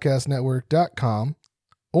rumrunerspodcastnetwork.com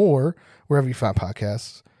or wherever you find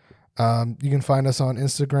podcasts. You can find us on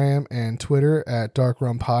Instagram and Twitter at Dark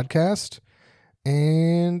Rum Podcast.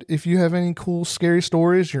 And if you have any cool, scary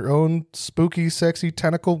stories, your own spooky, sexy,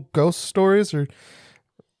 tentacle ghost stories, or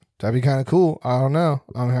that'd be kind of cool. I don't know.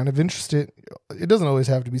 I'm kind of interested. It doesn't always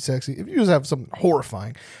have to be sexy. If you just have something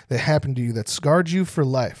horrifying that happened to you that scarred you for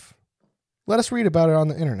life, let us read about it on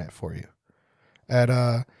the internet for you at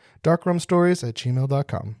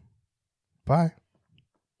darkrumstories@gmail.com. Bye.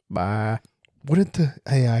 Bye. What did the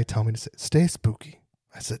AI tell me to say? Stay spooky.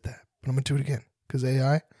 I said that, but I'm going to do it again because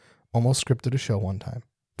AI almost scripted a show one time.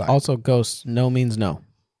 Bye. Also, ghosts, no means no.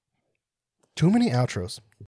 Too many outros.